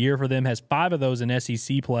runs on the year for them, has 5 of those in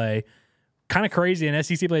SEC play. Kind of crazy. In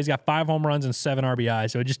SEC play, he's got 5 home runs and 7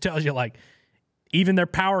 RBI. So it just tells you, like, even their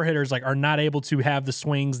power hitters are not able to have the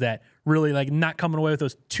swings that really, not coming away with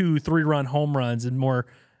those 2-3 run home runs and a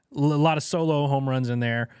lot of solo home runs in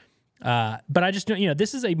there. But I just,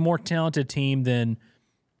 this is a more talented team than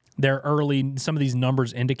some of these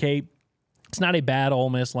numbers indicate. It's not a bad Ole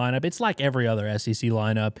Miss lineup. It's like every other SEC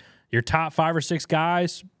lineup. Your top 5 or 6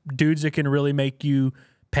 guys, dudes that can really make you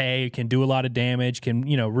pay, can do a lot of damage, can,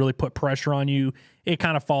 really put pressure on you. It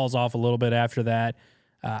kind of falls off a little bit after that.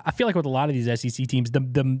 I feel like with a lot of these SEC teams,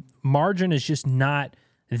 the margin is just not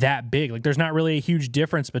that big. There's not really a huge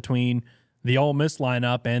difference between the Ole Miss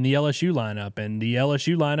lineup and the LSU lineup and the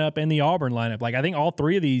LSU lineup and the Auburn lineup. I think all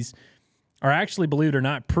 3 of these are actually, believe it or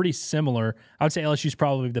not, pretty similar. I would say LSU's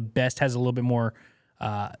probably the best, has a little bit more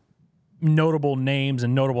notable names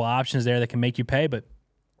and notable options there that can make you pay, but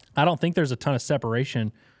I don't think there's a ton of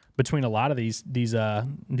separation between a lot of these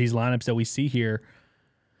lineups that we see here.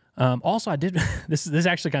 Also, this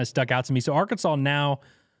actually kind of stuck out to me. So Arkansas now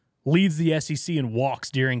leads the SEC in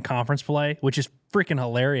walks during conference play, which is freaking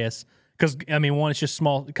hilarious. Because, one, it's just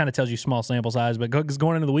small. It kind of tells you small sample size. But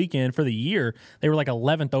going into the weekend for the year, they were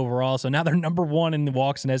 11th overall. So now they're number 1 in the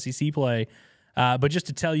walks in SEC play. But just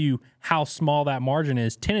to tell you how small that margin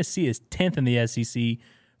is, Tennessee is 10th in the SEC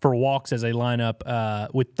for walks as a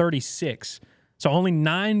lineup with 36. So only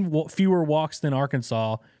 9 fewer walks than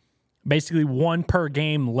Arkansas. Basically 1 per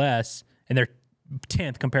game less, and they're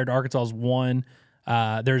 10th compared to Arkansas's 1.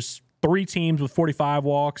 There's 3 teams with 45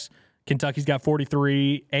 walks. Kentucky's got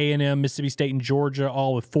 43, A&M, Mississippi State, and Georgia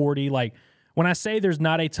all with 40. When I say there's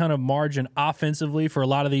not a ton of margin offensively for a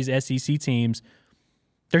lot of these SEC teams,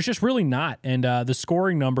 there's just really not. And the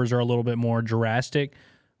scoring numbers are a little bit more drastic.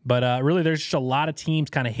 But really, there's just a lot of teams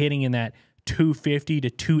kind of hitting in that 250 to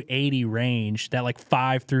 280 range, that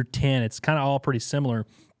 5 through 10. It's kind of all pretty similar.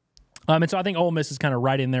 And so I think Ole Miss is kind of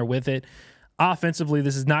right in there with it. Offensively,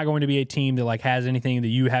 this is not going to be a team that has anything that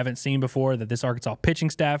you haven't seen before, that this Arkansas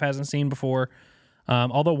pitching staff hasn't seen before.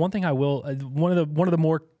 Although one thing one of the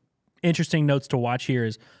more interesting notes to watch here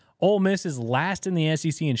is Ole Miss is last in the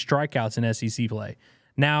SEC in strikeouts in SEC play.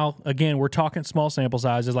 Now, again, we're talking small sample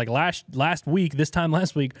sizes. Last week,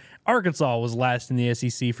 Arkansas was last in the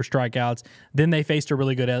SEC for strikeouts. Then they faced a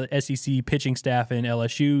really good SEC pitching staff in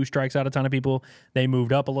LSU, strikes out a ton of people. They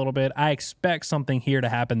moved up a little bit. I expect something here to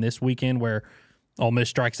happen this weekend where Ole Miss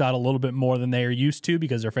strikes out a little bit more than they are used to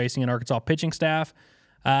because they're facing an Arkansas pitching staff.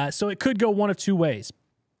 So it could go one of 2 ways.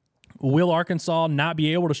 Will Arkansas not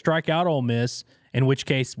be able to strike out Ole Miss, in which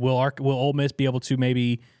case will Ole Miss be able to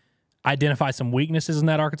maybe identify some weaknesses in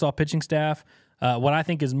that Arkansas pitching staff? What I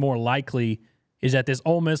think is more likely is that this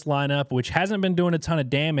Ole Miss lineup, which hasn't been doing a ton of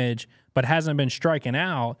damage but hasn't been striking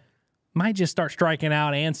out, might just start striking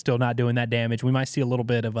out and still not doing that damage. We might see a little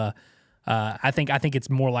bit of I think it's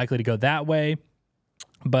more likely to go that way.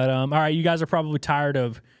 But all right, you guys are probably tired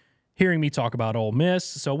of hearing me talk about Ole Miss,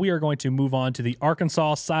 so we are going to move on to the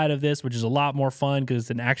Arkansas side of this, which is a lot more fun because it's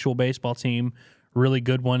an actual baseball team, really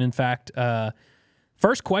good one, in fact.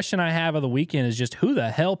 First question I have of the weekend is just who the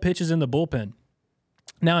hell pitches in the bullpen?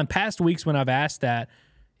 Now, in past weeks when I've asked that,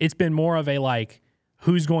 it's been more of a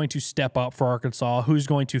who's going to step up for Arkansas, who's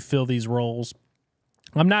going to fill these roles.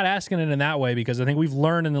 I'm not asking it in that way because I think we've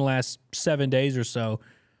learned in the last 7 days or so,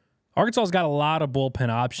 Arkansas's got a lot of bullpen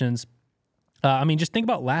options. Just think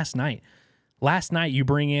about last night. Last night you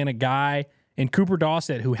bring in a guy in Cooper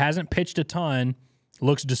Dawsett who hasn't pitched a ton,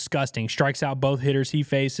 looks disgusting, strikes out both hitters he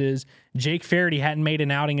faces. Jake Faraday hadn't made an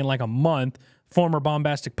outing in a month, former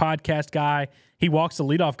Bombastic Podcast guy. He walks the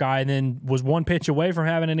leadoff guy and then was 1 pitch away from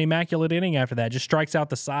having an immaculate inning after that, just strikes out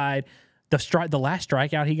the side. The last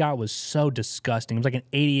strikeout he got was so disgusting. It was an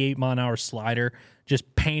 88-mile-an-hour slider,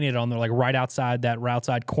 just painted on there, right outside that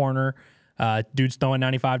outside corner. Dude's throwing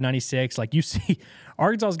 95, 96. You see,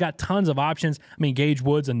 Arkansas's got tons of options. Gage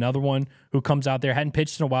Wood's another one who comes out there, hadn't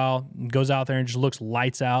pitched in a while, goes out there and just looks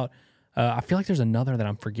lights out. I feel like there's another that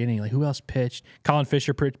I'm forgetting. Who else pitched? Colin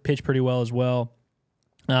Fisher pitched pretty well as well.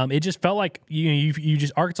 It just felt like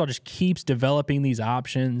Arkansas just keeps developing these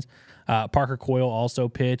options. Parker Coyle also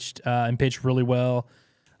pitched and pitched really well.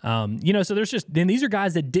 So there's then these are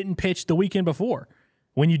guys that didn't pitch the weekend before.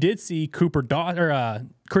 When you did see Christian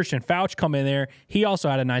Fouch come in there, he also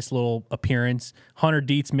had a nice little appearance. Hunter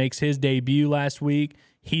Dietz makes his debut last week.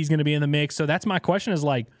 he's going to be in the mix. So that's my question is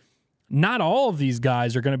like, not all of these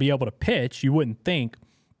guys are going to be able to pitch. You wouldn't think.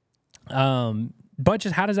 But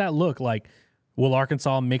just how does that look? Like, will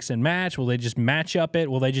Arkansas mix and match? Will they just match up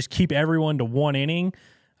it? Will they just keep everyone to one inning?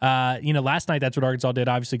 Last night that's what Arkansas did,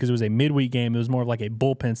 obviously, because it was a midweek game. It was more of like a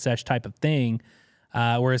bullpen sesh type of thing,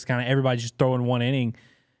 whereas kind of everybody just throwing one inning.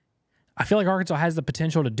 I feel like Arkansas has the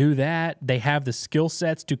potential to do that. They have the skill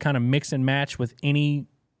sets to kind of mix and match with any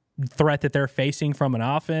threat that they're facing from an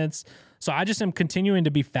offense. So I just am continuing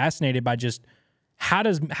to be fascinated by just how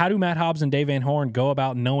do Matt Hobbs and Dave Van Horn go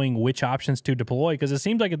about knowing which options to deploy? Because it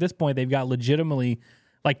seems like at this point they've got legitimately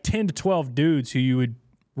like 10 to 12 dudes who you would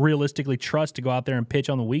realistically trust to go out there and pitch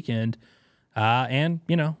on the weekend. And,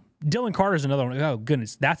 Dylan Carter's another one. Oh,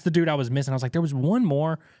 goodness. That's the dude I was missing. I was like, there was one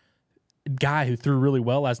more guy who threw really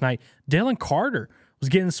well last night. Dylan Carter was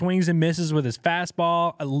getting swings and misses with his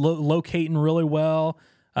fastball, locating really well.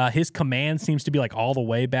 His command seems to be like all the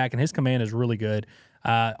way back, and his command is really good.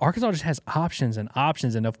 Arkansas just has options and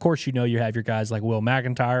options, and of course you have your guys like Will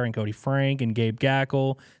McIntyre and Cody Frank and Gabe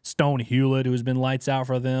Gackle, Stone Hewlett, who has been lights out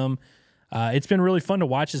for them. It's been really fun to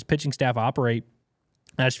watch this pitching staff operate.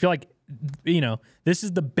 And I just feel like, this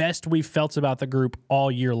is the best we've felt about the group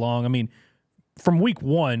all year long. I mean, from week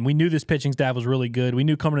one, we knew this pitching staff was really good. We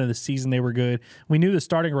knew coming into the season they were good. We knew the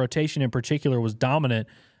starting rotation in particular was dominant.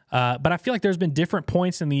 But I feel like there's been different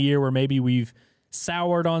points in the year where maybe we've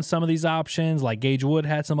soured on some of these options, like Gage Wood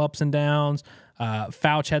had some ups and downs.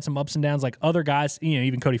 Fouch had some ups and downs. Like other guys,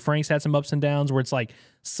 even Cody Franks had some ups and downs where it's like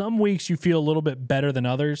some weeks you feel a little bit better than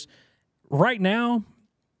others. Right now,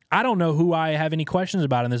 I don't know who I have any questions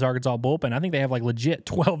about in this Arkansas bullpen. I think they have like legit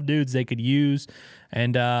 12 dudes they could use.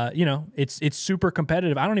 And, it's super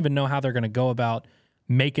competitive. I don't even know how they're going to go about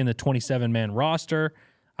making the 27-man roster.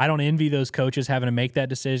 I don't envy those coaches having to make that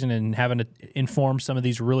decision and having to inform some of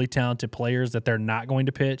these really talented players that they're not going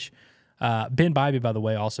to pitch. Ben Bybee, by the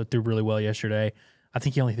way, also threw really well yesterday. I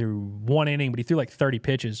think he only threw one inning, but he threw like 30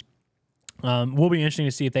 pitches. Will be interesting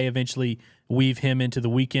to see if they eventually weave him into the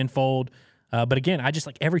weekend fold. But again, I just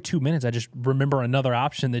like every 2 minutes, I just remember another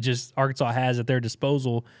option that just Arkansas has at their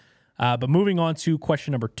disposal. But moving on to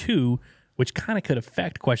question number 2, which kind of could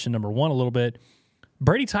affect question number 1 a little bit.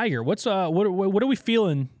 Brady Tiger, what are we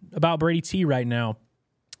feeling about Brady T right now?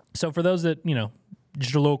 So for those that,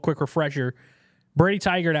 just a little quick refresher, Brady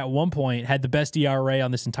Tiger at one point had the best ERA on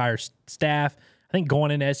this entire staff. I think going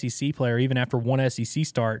into SEC player, even after one SEC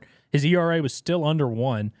start, his ERA was still under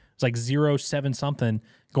 1. It was like 0.7 something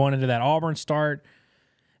going into that Auburn start.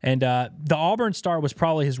 And the Auburn start was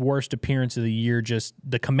probably his worst appearance of the year. Just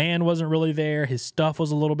the command wasn't really there. His stuff was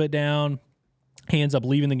a little bit down. He ends up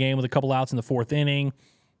leaving the game with a couple outs in the 4th inning.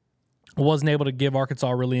 Wasn't able to give Arkansas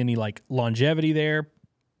really any like longevity there.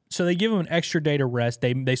 So they give him an extra day to rest.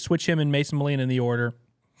 They switch him and Mason Molina in the order.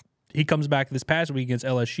 He comes back this past week against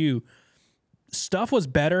LSU. Stuff was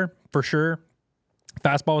better for sure.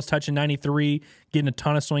 Fastball was touching 93, getting a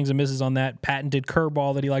ton of swings and misses on that patented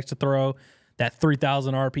curveball that he likes to throw. That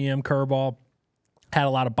 3,000 RPM curveball had a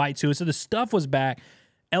lot of bite to it. So the stuff was back.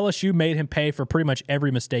 LSU made him pay for pretty much every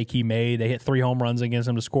mistake he made. They hit 3 home runs against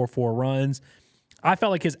him to score 4 runs. I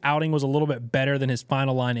felt like his outing was a little bit better than his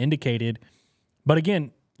final line indicated. But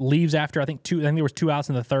again, leaves after I think there was 2 outs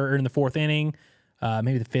in the 4th inning,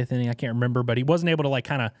 maybe the 5th inning, I can't remember. But he wasn't able to like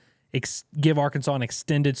kind of give Arkansas an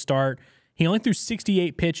extended start. He only threw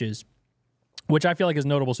 68 pitches, which I feel like is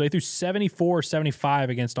notable. So he threw 74, 75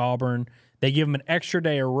 against Auburn. They give him an extra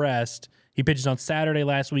day of rest. He pitches on Saturday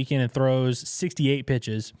last weekend and throws 68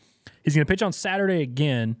 pitches. He's going to pitch on Saturday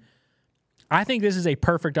again. I think this is a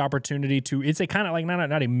perfect opportunity it's a kind of like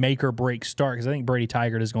not a make or break start, because I think Brady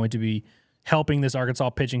Tiger is going to be helping this Arkansas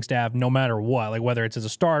pitching staff no matter what, like whether it's as a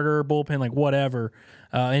starter, bullpen, like whatever.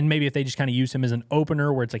 And maybe if they just kind of use him as an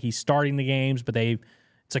opener where it's like he's starting the games, but it's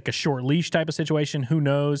like a short leash type of situation. Who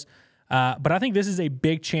knows? But I think this is a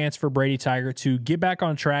big chance for Brady Tiger to get back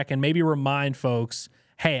on track and maybe remind folks,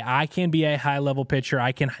 hey, I can be a high-level pitcher.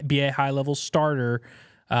 I can be a high-level starter.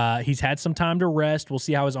 He's had some time to rest. We'll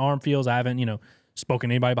see how his arm feels. I haven't, spoken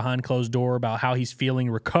to anybody behind closed door about how he's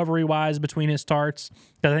feeling recovery-wise between his starts.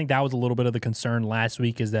 I think that was a little bit of the concern last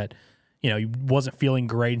week, is that, he wasn't feeling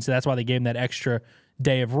great. And so that's why they gave him that extra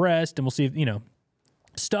day of rest. And we'll see if,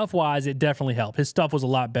 stuff-wise, it definitely helped. His stuff was a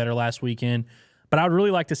lot better last weekend. But I would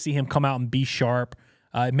really like to see him come out and be sharp,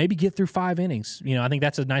 maybe get through 5 innings. I think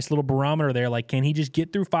that's a nice little barometer there. Like, can he just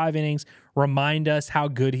get through 5 innings, remind us how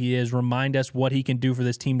good he is, remind us what he can do for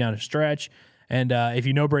this team down the stretch? And if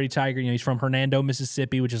you know Brady Tiger, he's from Hernando,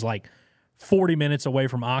 Mississippi, which is like 40 minutes away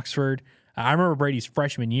from Oxford. I remember Brady's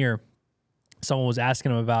freshman year, someone was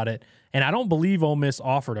asking him about it, and I don't believe Ole Miss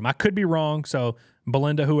offered him. I could be wrong, so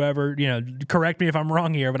Belinda, whoever, correct me if I'm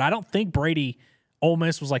wrong here, but I don't think Ole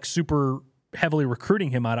Miss was like super heavily recruiting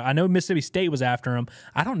him out of. I know Mississippi State was after him.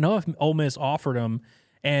 I don't know if Ole Miss offered him,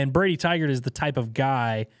 and Brady Tygart is the type of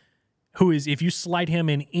guy who is, if you slight him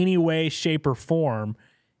in any way, shape, or form,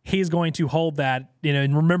 he's going to hold that,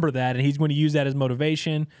 and remember that, and he's going to use that as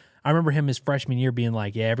motivation. I remember him his freshman year being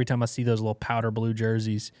like, yeah, every time I see those little powder blue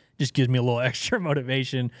jerseys, just gives me a little extra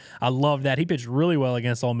motivation. I love that. He pitched really well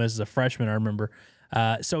against Ole Miss as a freshman, I remember.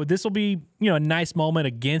 So this will be, a nice moment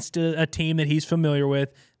against a team that he's familiar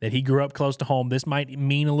with, that he grew up close to home. This might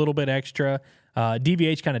mean a little bit extra.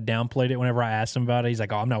 DVH kind of downplayed it whenever I asked him about it. He's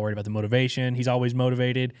like, oh, I'm not worried about the motivation. He's always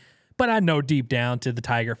motivated. But I know deep down to the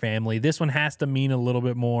Tiger family, this one has to mean a little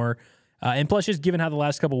bit more. And plus, just given how the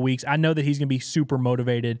last couple of weeks, I know that he's going to be super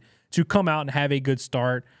motivated to come out and have a good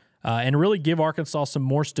start and really give Arkansas some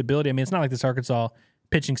more stability. I mean, it's not like this Arkansas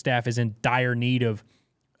pitching staff is in dire need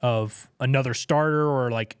of another starter, or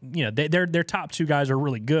like, their top two guys are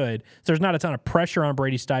really good. So there's not a ton of pressure on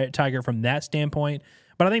Brady Tygart from that standpoint.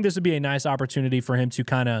 But I think this would be a nice opportunity for him to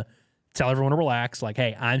kind of tell everyone to relax. Like,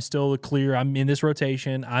 hey, I'm still clear. I'm in this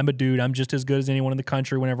rotation. I'm a dude. I'm just as good as anyone in the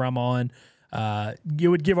country whenever I'm on. It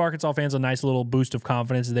would give Arkansas fans a nice little boost of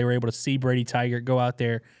confidence as they were able to see Brady Tygart go out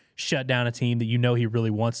there, shut down a team that he really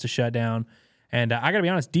wants to shut down. And I got to be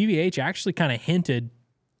honest, DVH actually kind of hinted.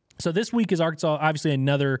 So this week is Arkansas, obviously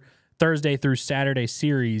another Thursday through Saturday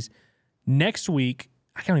series. Next week,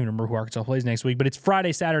 I can't even remember who Arkansas plays next week, but it's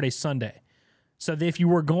Friday, Saturday, Sunday. So if you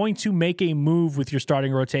were going to make a move with your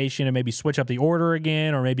starting rotation and maybe switch up the order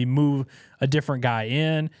again, or maybe move a different guy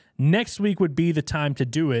in, next week would be the time to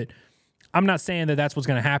do it. I'm not saying that that's what's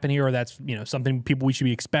going to happen here, or that's something we should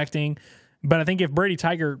be expecting. But I think if Brady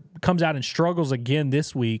Tygart comes out and struggles again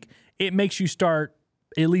this week, it makes you start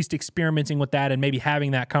at least experimenting with that and maybe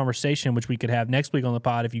having that conversation, which we could have next week on the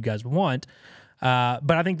pod if you guys want.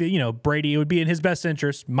 But I think that, Brady, it would be in his best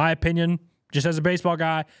interest, my opinion, just as a baseball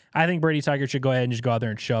guy. I think Brady Tygart should go ahead and just go out there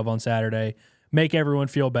and shove on Saturday, make everyone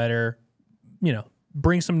feel better,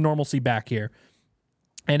 bring some normalcy back here.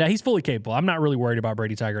 And he's fully capable. I'm not really worried about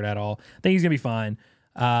Brady Tygart at all. I think he's going to be fine.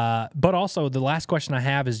 But also, the last question I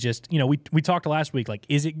have is just, we talked last week, like,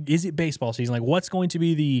 is it baseball season? Like, what's going to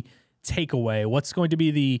be the takeaway? What's going to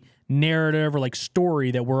be the narrative or like story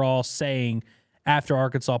that we're all saying after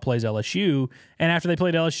Arkansas plays LSU? And after they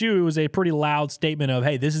played LSU, it was a pretty loud statement of,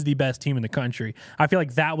 hey, this is the best team in the country. I feel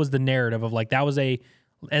like that was the narrative of, like, that was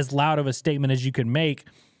as loud of a statement as you could make.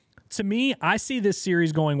 To me, I see this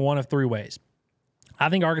series going one of three ways. I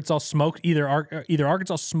think Arkansas either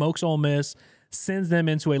Arkansas smokes Ole Miss, sends them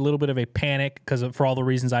into a little bit of a panic because for all the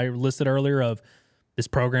reasons I listed earlier of this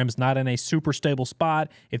program is not in a super stable spot.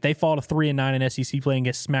 If they fall to 3-9 in SEC play and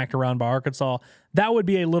get smacked around by Arkansas, that would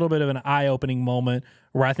be a little bit of an eye-opening moment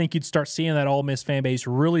where I think you'd start seeing that Ole Miss fan base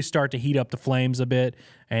really start to heat up the flames a bit,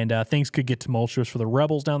 and things could get tumultuous for the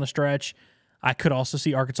Rebels down the stretch. I could also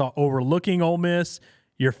see Arkansas overlooking Ole Miss.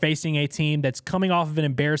 You're facing a team that's coming off of an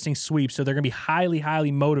embarrassing sweep, so they're going to be highly,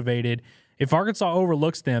 highly motivated. If Arkansas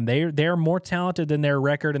overlooks them, they're more talented than their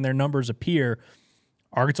record and their numbers appear.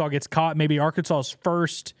 Arkansas gets caught, maybe Arkansas's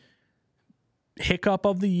first hiccup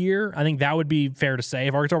of the year. I think that would be fair to say.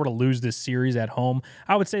 If Arkansas were to lose this series at home,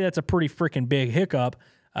 I would say that's a pretty freaking big hiccup.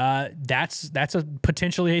 That's a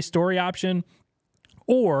potentially a story option.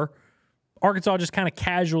 Or Arkansas just kind of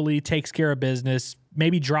casually takes care of business,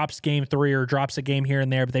 maybe drops game 3 or drops a game here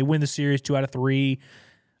and there, but they win the series 2 out of 3.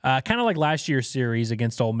 Kind of like last year's series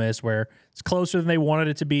against Ole Miss, where it's closer than they wanted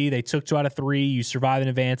it to be. They took 2 out of 3. You survive in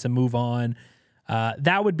advance and move on.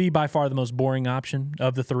 That would be by far the most boring option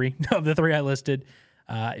of the three I listed.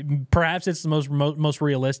 Perhaps it's the most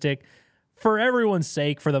realistic. For everyone's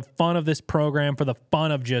sake, for the fun of this program, for the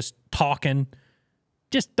fun of just talking,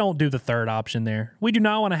 just don't do the third option there. We do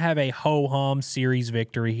not want to have a ho-hum series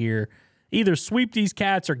victory here. Either sweep these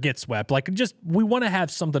cats or get swept. We want to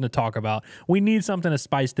have something to talk about. We need something to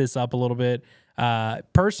spice this up a little bit.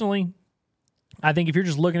 Personally, I think if you're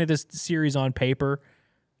just looking at this series on paper,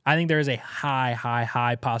 I think there is a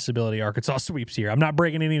high possibility Arkansas sweeps here. I'm not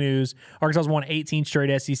breaking any news. Arkansas's won 18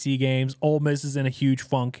 straight SEC games. Ole Miss is in a huge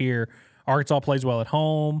funk here. Arkansas plays well at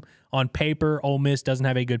home. On paper, Ole Miss doesn't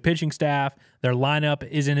have a good pitching staff. Their lineup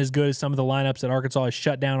isn't as good as some of the lineups that Arkansas has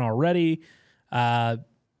shut down already.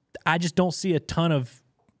 I just don't see a ton of,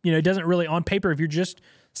 it doesn't really, on paper, if you're just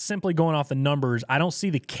simply going off the numbers, I don't see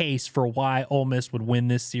the case for why Ole Miss would win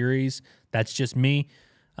this series. That's just me.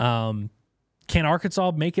 Can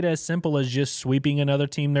Arkansas make it as simple as just sweeping another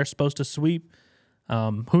team they're supposed to sweep?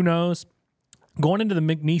 Who knows? Going into the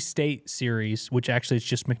McNeese State series, which actually it's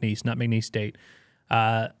just McNeese, not McNeese State.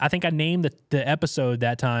 I think I named the episode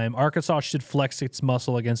that time, Arkansas should flex its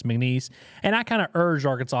muscle against McNeese. And I kind of urged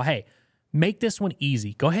Arkansas, hey, make this one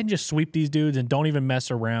easy. Go ahead and just sweep these dudes and don't even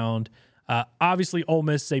mess around. Obviously, Ole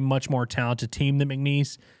Miss is a much more talented team than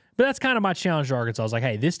McNeese. But that's kind of my challenge to Arkansas. I was like,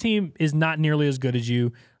 hey, this team is not nearly as good as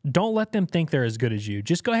you. Don't let them think they're as good as you.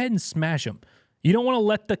 Just go ahead and smash them. You don't want to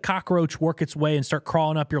let the cockroach work its way and start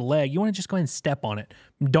crawling up your leg. You want to just go ahead and step on it.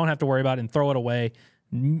 Don't have to worry about it and throw it away.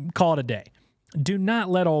 Call it a day. Do not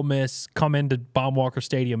let Ole Miss come into Baum-Walker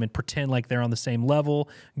Stadium and pretend like they're on the same level.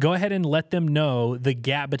 Go ahead and let them know the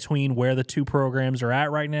gap between where the two programs are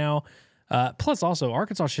at right now. Plus, also,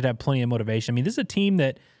 Arkansas should have plenty of motivation. I mean, this is a team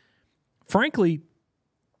that, frankly,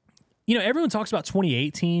 everyone talks about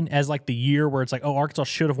 2018 as like the year where it's like, oh, Arkansas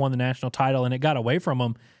should have won the national title and it got away from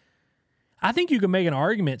them. I think you can make an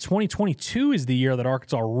argument 2022 is the year that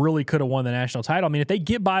Arkansas really could have won the national title. I mean, if they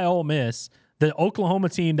get by Ole Miss, the Oklahoma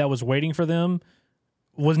team that was waiting for them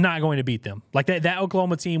was not going to beat them. Like that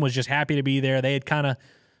Oklahoma team was just happy to be there. They had kind of,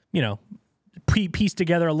 pieced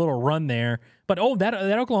together a little run there. But that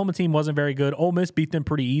Oklahoma team wasn't very good. Ole Miss beat them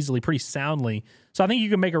pretty easily, pretty soundly. So I think you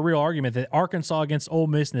can make a real argument that Arkansas against Ole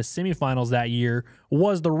Miss in the semifinals that year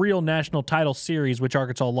was the real national title series, which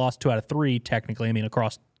Arkansas lost 2 out of 3, technically. I mean,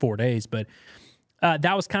 across 4 days. But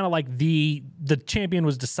that was kind of like the champion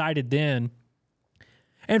was decided then.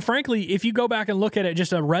 And frankly, if you go back and look at it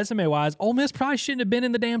just resume-wise, Ole Miss probably shouldn't have been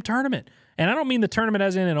in the damn tournament. And I don't mean the tournament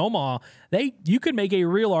as in Omaha. You could make a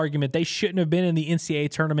real argument they shouldn't have been in the NCAA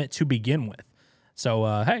tournament to begin with. So,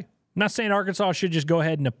 hey, I'm not saying Arkansas should just go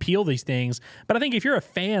ahead and appeal these things, but I think if you're a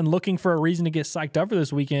fan looking for a reason to get psyched up for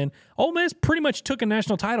this weekend, Ole Miss pretty much took a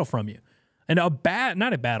national title from you. And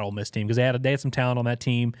not a bad Ole Miss team, because they had some talent on that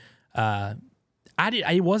team.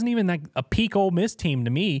 It wasn't even like a peak Ole Miss team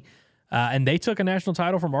to me. And they took a national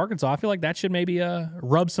title from Arkansas. I feel like that should maybe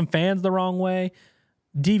rub some fans the wrong way.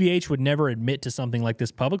 DVH would never admit to something like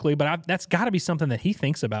this publicly, but that's got to be something that he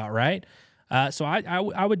thinks about, right? So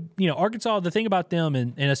I would, Arkansas, the thing about them,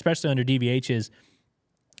 and especially under DVH, is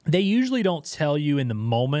they usually don't tell you in the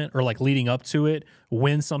moment or like leading up to it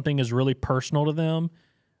when something is really personal to them,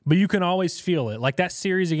 but you can always feel it. Like that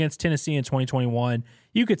series against Tennessee in 2021,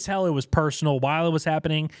 you could tell it was personal while it was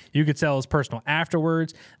happening. You could tell it was personal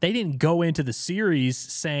afterwards. They didn't go into the series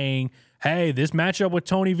saying, hey, this matchup with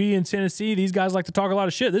Tony V in Tennessee, these guys like to talk a lot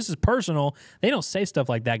of shit. This is personal. They don't say stuff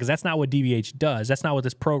like that because that's not what DVH does. That's not what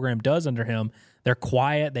this program does under him. They're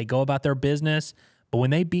quiet. They go about their business. But when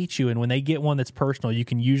they beat you and when they get one that's personal, you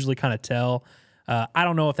can usually kind of tell. I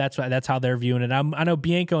don't know if that's how they're viewing it. I know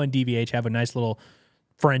Bianco and DVH have a nice little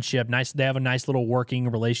friendship. They have a nice little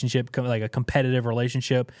working relationship, like a competitive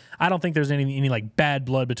relationship. I don't think there's any like bad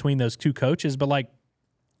blood between those two coaches, but like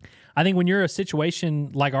I think when you're in a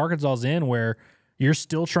situation like Arkansas's in where you're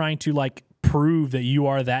still trying to like prove that you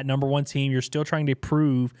are that number one team, you're still trying to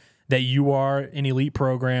prove that you are an elite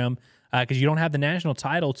program because you don't have the national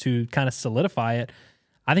title to kind of solidify it.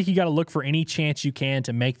 I think you got to look for any chance you can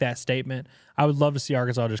to make that statement. I would love to see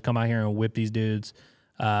Arkansas just come out here and whip these dudes.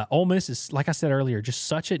 Ole Miss is, like I said earlier, just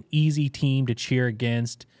such an easy team to cheer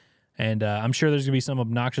against. And I'm sure there's going to be some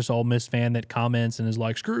obnoxious Ole Miss fan that comments and is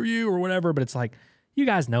like, screw you or whatever. But it's like, you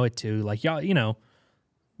guys know it too. Like, y'all,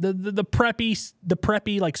 the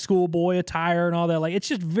preppy like schoolboy attire and all that. Like, it's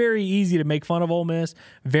just very easy to make fun of Ole Miss,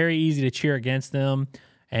 very easy to cheer against them.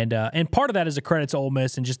 And part of that is a credit to Ole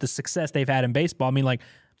Miss and just the success they've had in baseball. I mean, like,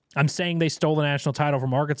 I'm saying they stole the national title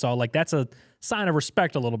from Arkansas. Like, that's a sign of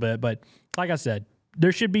respect a little bit. But like I said,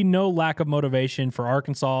 there should be no lack of motivation for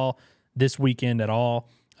Arkansas this weekend at all.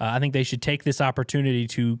 I think they should take this opportunity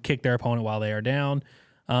to kick their opponent while they are down.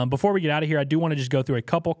 Before we get out of here, I do want to just go through a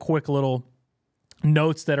couple quick little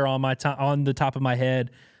notes that are on the top of my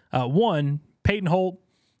head. One, Peyton Holt,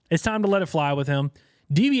 it's time to let it fly with him.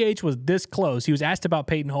 DVH was this close. He was asked about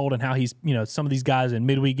Peyton Holt and how he's, some of these guys in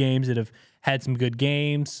midweek games that have had some good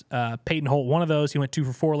games. Peyton Holt, one of those, he went 2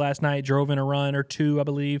 for 4 last night, drove in a run or 2, I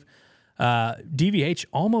believe. DVH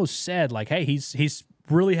almost said, like, hey, he's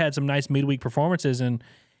really had some nice midweek performances, and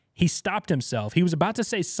he stopped himself. He was about to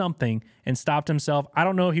say something and stopped himself. I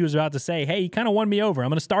don't know if he was about to say, hey, he kind of won me over. I'm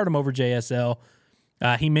going to start him over JSL.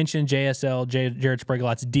 He mentioned JSL, Jared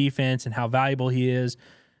Sprague-Lott's defense and how valuable he is.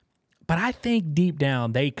 But I think deep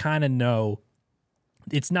down they kind of know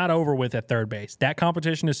it's not over with at third base. That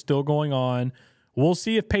competition is still going on. We'll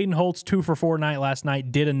see if Peyton Holt's 2 for 4 night last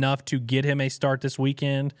night did enough to get him a start this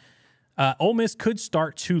weekend. Ole Miss could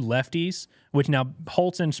start 2 lefties, which now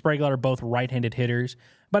Holtz and Sprague-Lott are both right-handed hitters.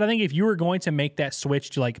 But I think if you were going to make that switch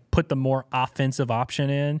to like put the more offensive option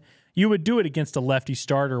in, you would do it against a lefty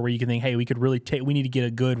starter where you can think, hey, we need to get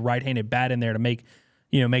a good right-handed bat in there to make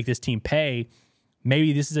this team pay.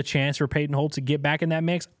 maybe this is a chance for Peyton Holt to get back in that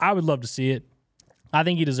mix. I would love to see it. I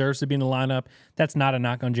think he deserves to be in the lineup. That's not a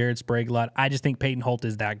knock on Jared Sprague a lot. I just think Peyton Holt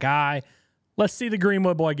is that guy. Let's see the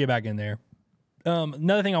Greenwood boy get back in there.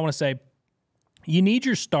 Another thing I want to say, you need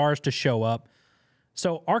your stars to show up.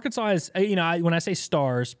 So Arkansas is, when I say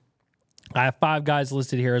stars, I have 5 guys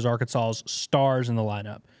listed here as Arkansas's stars in the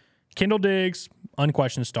lineup. Kendall Diggs,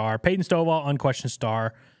 unquestioned star. Peyton Stovall, unquestioned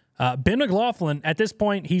star. Ben McLaughlin, at this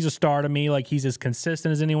point, he's a star to me. Like, he's as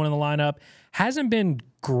consistent as anyone in the lineup. Hasn't been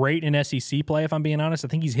great in SEC play, if I'm being honest. I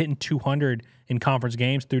think he's hitting 200 in conference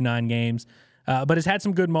games through 9 games. But has had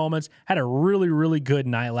some good moments. Had a really, really good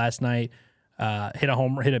night last night. Hit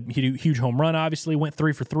a huge home run, obviously. Went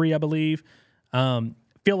 3 for 3, I believe.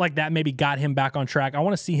 Feel like that maybe got him back on track. I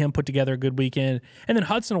want to see him put together a good weekend. And then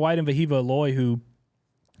Hudson White and Vahiva Aloy, who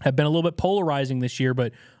have been a little bit polarizing this year,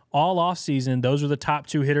 but all offseason, those are the top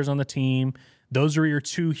 2 hitters on the team. Those are your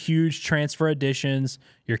 2 huge transfer additions,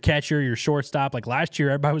 your catcher, your shortstop. Like last year,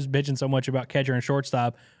 everybody was bitching so much about catcher and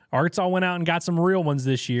shortstop. Arkansas went out and got some real ones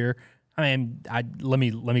this year. I mean, let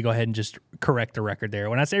me go ahead and just correct the record there.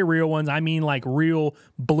 When I say real ones, I mean like real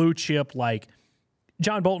blue chip. Like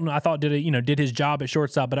John Bolton, I thought did his job at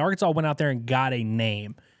shortstop, but Arkansas went out there and got a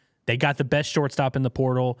name. They got the best shortstop in the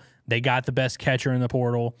portal. They got the best catcher in the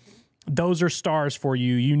portal. Those are stars for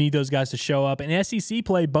you. You need those guys to show up. In SEC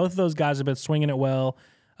play, both of those guys have been swinging it well.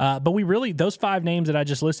 But those 5 names that I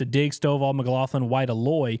just listed, Diggs, Stovall, McLaughlin, White,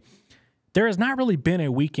 Aloy, there has not really been a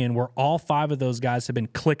weekend where all 5 of those guys have been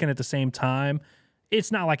clicking at the same time.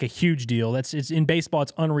 It's not like a huge deal. It's in baseball,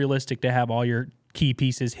 it's unrealistic to have all your key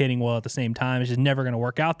pieces hitting well at the same time. It's just never going to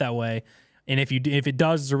work out that way. And if it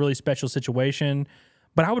does, it's a really special situation.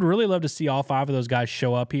 But I would really love to see all 5 of those guys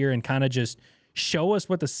show up here and kind of just show us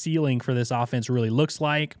what the ceiling for this offense really looks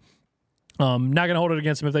like. Not going to hold it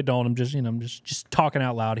against them if they don't. I'm just talking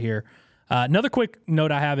out loud here. Another quick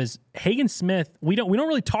note I have is Hagen Smith. We don't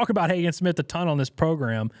really talk about Hagen Smith a ton on this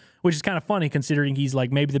program, which is kind of funny considering he's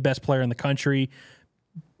like maybe the best player in the country.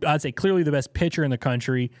 I'd say clearly the best pitcher in the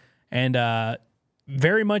country, and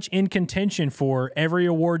very much in contention for every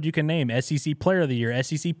award you can name. SEC Player of the Year,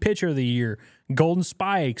 SEC Pitcher of the Year, Golden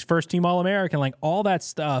Spikes, First Team All-American, like all that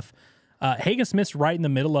stuff. Hagen Smith's right in the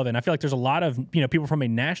middle of it. And I feel like there's a lot of people from a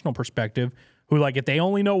national perspective who, like, if they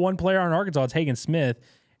only know one player on Arkansas, it's Hagen Smith.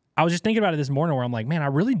 I was just thinking about it this morning where I'm like, man, I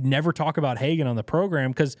really never talk about Hagen on the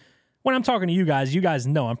program because when I'm talking to you guys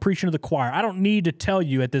know I'm preaching to the choir. I don't need to tell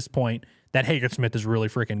you at this point that Hagen Smith is really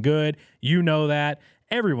freaking good. You know that.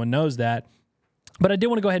 Everyone knows that. But I did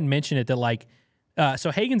want to go ahead and mention it that,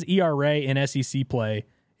 so Hagen's ERA in SEC play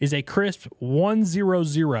is a crisp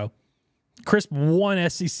 1.00. Crisp 1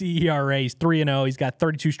 SEC ERA. He's 3-0. He's got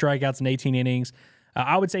 32 strikeouts in 18 innings.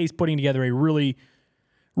 I would say he's putting together a really,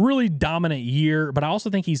 really dominant year, but I also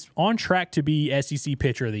think he's on track to be SEC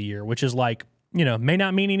Pitcher of the Year, which is like, may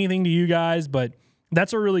not mean anything to you guys, but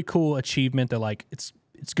that's a really cool achievement that, like, it's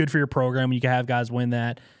good for your program when you can have guys win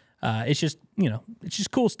that. It's just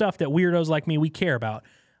cool stuff that weirdos like me, we care about.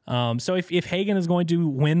 So if Hagen is going to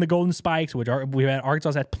win the Golden Spikes, which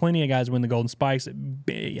Arkansas had plenty of guys win the Golden Spikes.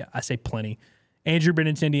 Yeah, I say plenty. Andrew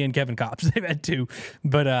Benintendi and Kevin Kopps, they've had 2.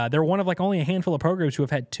 But they're one of like only a handful of programs who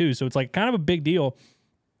have had 2. So it's like kind of a big deal.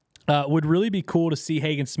 Would really be cool to see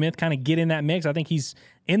Hagen Smith kind of get in that mix. I think he's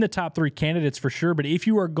in the top 3 candidates for sure. But if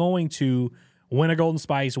you are going to win a Golden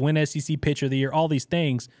Spikes, win SEC Pitcher of the Year, all these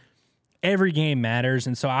things, every game matters.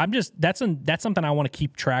 And so that's something I want to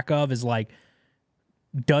keep track of is like,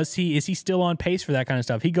 is he still on pace for that kind of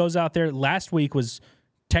stuff? He goes out there. Last week was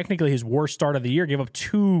technically his worst start of the year. Gave up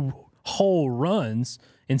 2 whole runs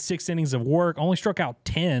in 6 innings of work. Only struck out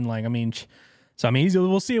 10.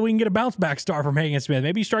 We'll see if we can get a bounce back start from Hagen Smith.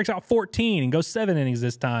 Maybe he strikes out 14 and goes 7 innings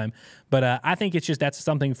this time. But I think that's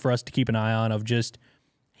something for us to keep an eye on. Of just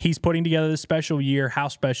he's putting together this special year. How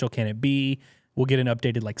special can it be? We'll get an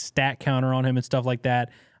updated like stat counter on him and stuff like that.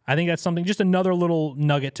 I think that's something, just another little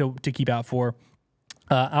nugget to keep out for.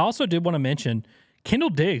 I also did want to mention Kendall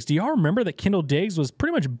Diggs. Do y'all remember that Kendall Diggs was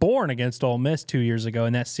pretty much born against Ole Miss 2 years ago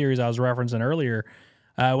in that series I was referencing earlier?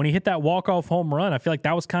 When he hit that walk-off home run, I feel like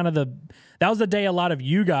that was the day a lot of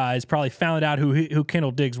you guys probably found out who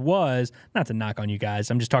Kendall Diggs was. Not to knock on you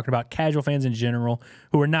guys. I'm just talking about casual fans in general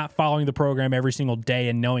who are not following the program every single day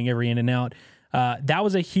and knowing every in and out. That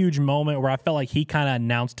was a huge moment where I felt like he kind of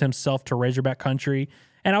announced himself to Razorback country.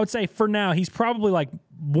 And I would say for now, he's probably like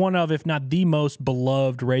one of, if not the most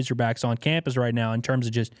beloved Razorbacks on campus right now in terms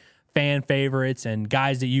of just fan favorites and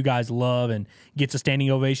guys that you guys love and gets a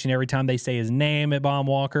standing ovation every time they say his name at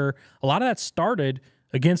Baum-Walker. A lot of that started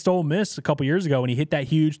against Ole Miss a couple years ago when he hit that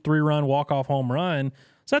huge 3-run walk-off home run.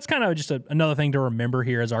 So that's kind of just another thing to remember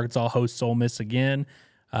here as Arkansas hosts Ole Miss again.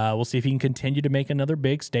 We'll see if he can continue to make another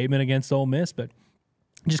big statement against Ole Miss, but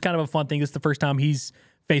just kind of a fun thing. This is the first time he's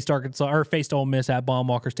faced Ole Miss at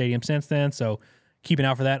Baum-Walker Stadium since then, so keep an eye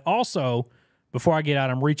out for that. Also, before I get out,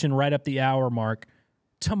 I'm reaching right up the hour mark.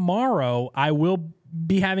 Tomorrow, I will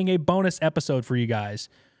be having a bonus episode for you guys.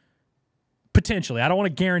 Potentially. I don't want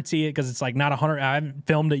to guarantee it because it's like not 100. I haven't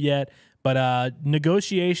filmed it yet, but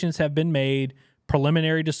negotiations have been made.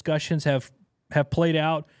 Preliminary discussions have played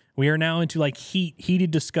out. We are now into like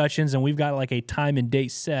heated discussions, and we've got like a time and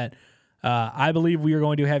date set. I believe we are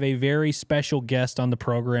going to have a very special guest on the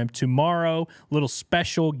program tomorrow. Little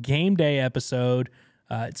special game day episode.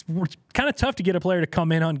 It's kind of tough to get a player to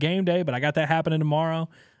come in on game day, but I got that happening tomorrow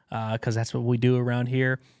because that's what we do around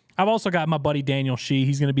here. I've also got my buddy Daniel Shee.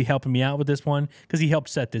 He's going to be helping me out with this one because he helped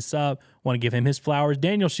set this up. Want to give him his flowers.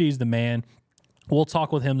 Daniel Shee's the man. We'll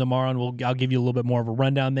talk with him tomorrow, and I'll give you a little bit more of a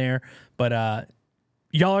rundown there. But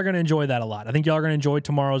y'all are going to enjoy that a lot. I think y'all are going to enjoy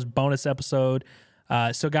tomorrow's bonus episode.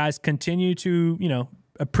 So, guys, continue to,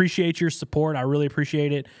 appreciate your support. I really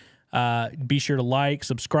appreciate it. Be sure to like,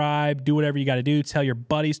 subscribe, do whatever you got to do. Tell your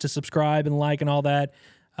buddies to subscribe and like and all that.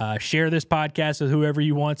 Share this podcast with whoever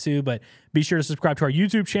you want to, but be sure to subscribe to our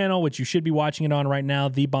YouTube channel, which you should be watching it on right now,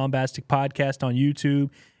 The Bombastic Podcast on YouTube.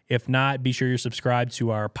 If not, be sure you're subscribed to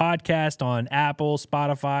our podcast on Apple,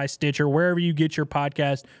 Spotify, Stitcher, wherever you get your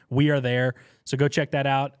podcast. We are there. So go check that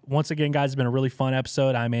out. Once again, guys, it's been a really fun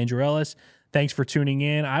episode. I'm Andrew Ellis. Thanks for tuning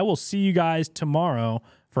in. I will see you guys tomorrow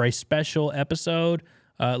for a special episode.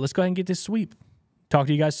 Let's go ahead and get this sweep. Talk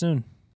to you guys soon.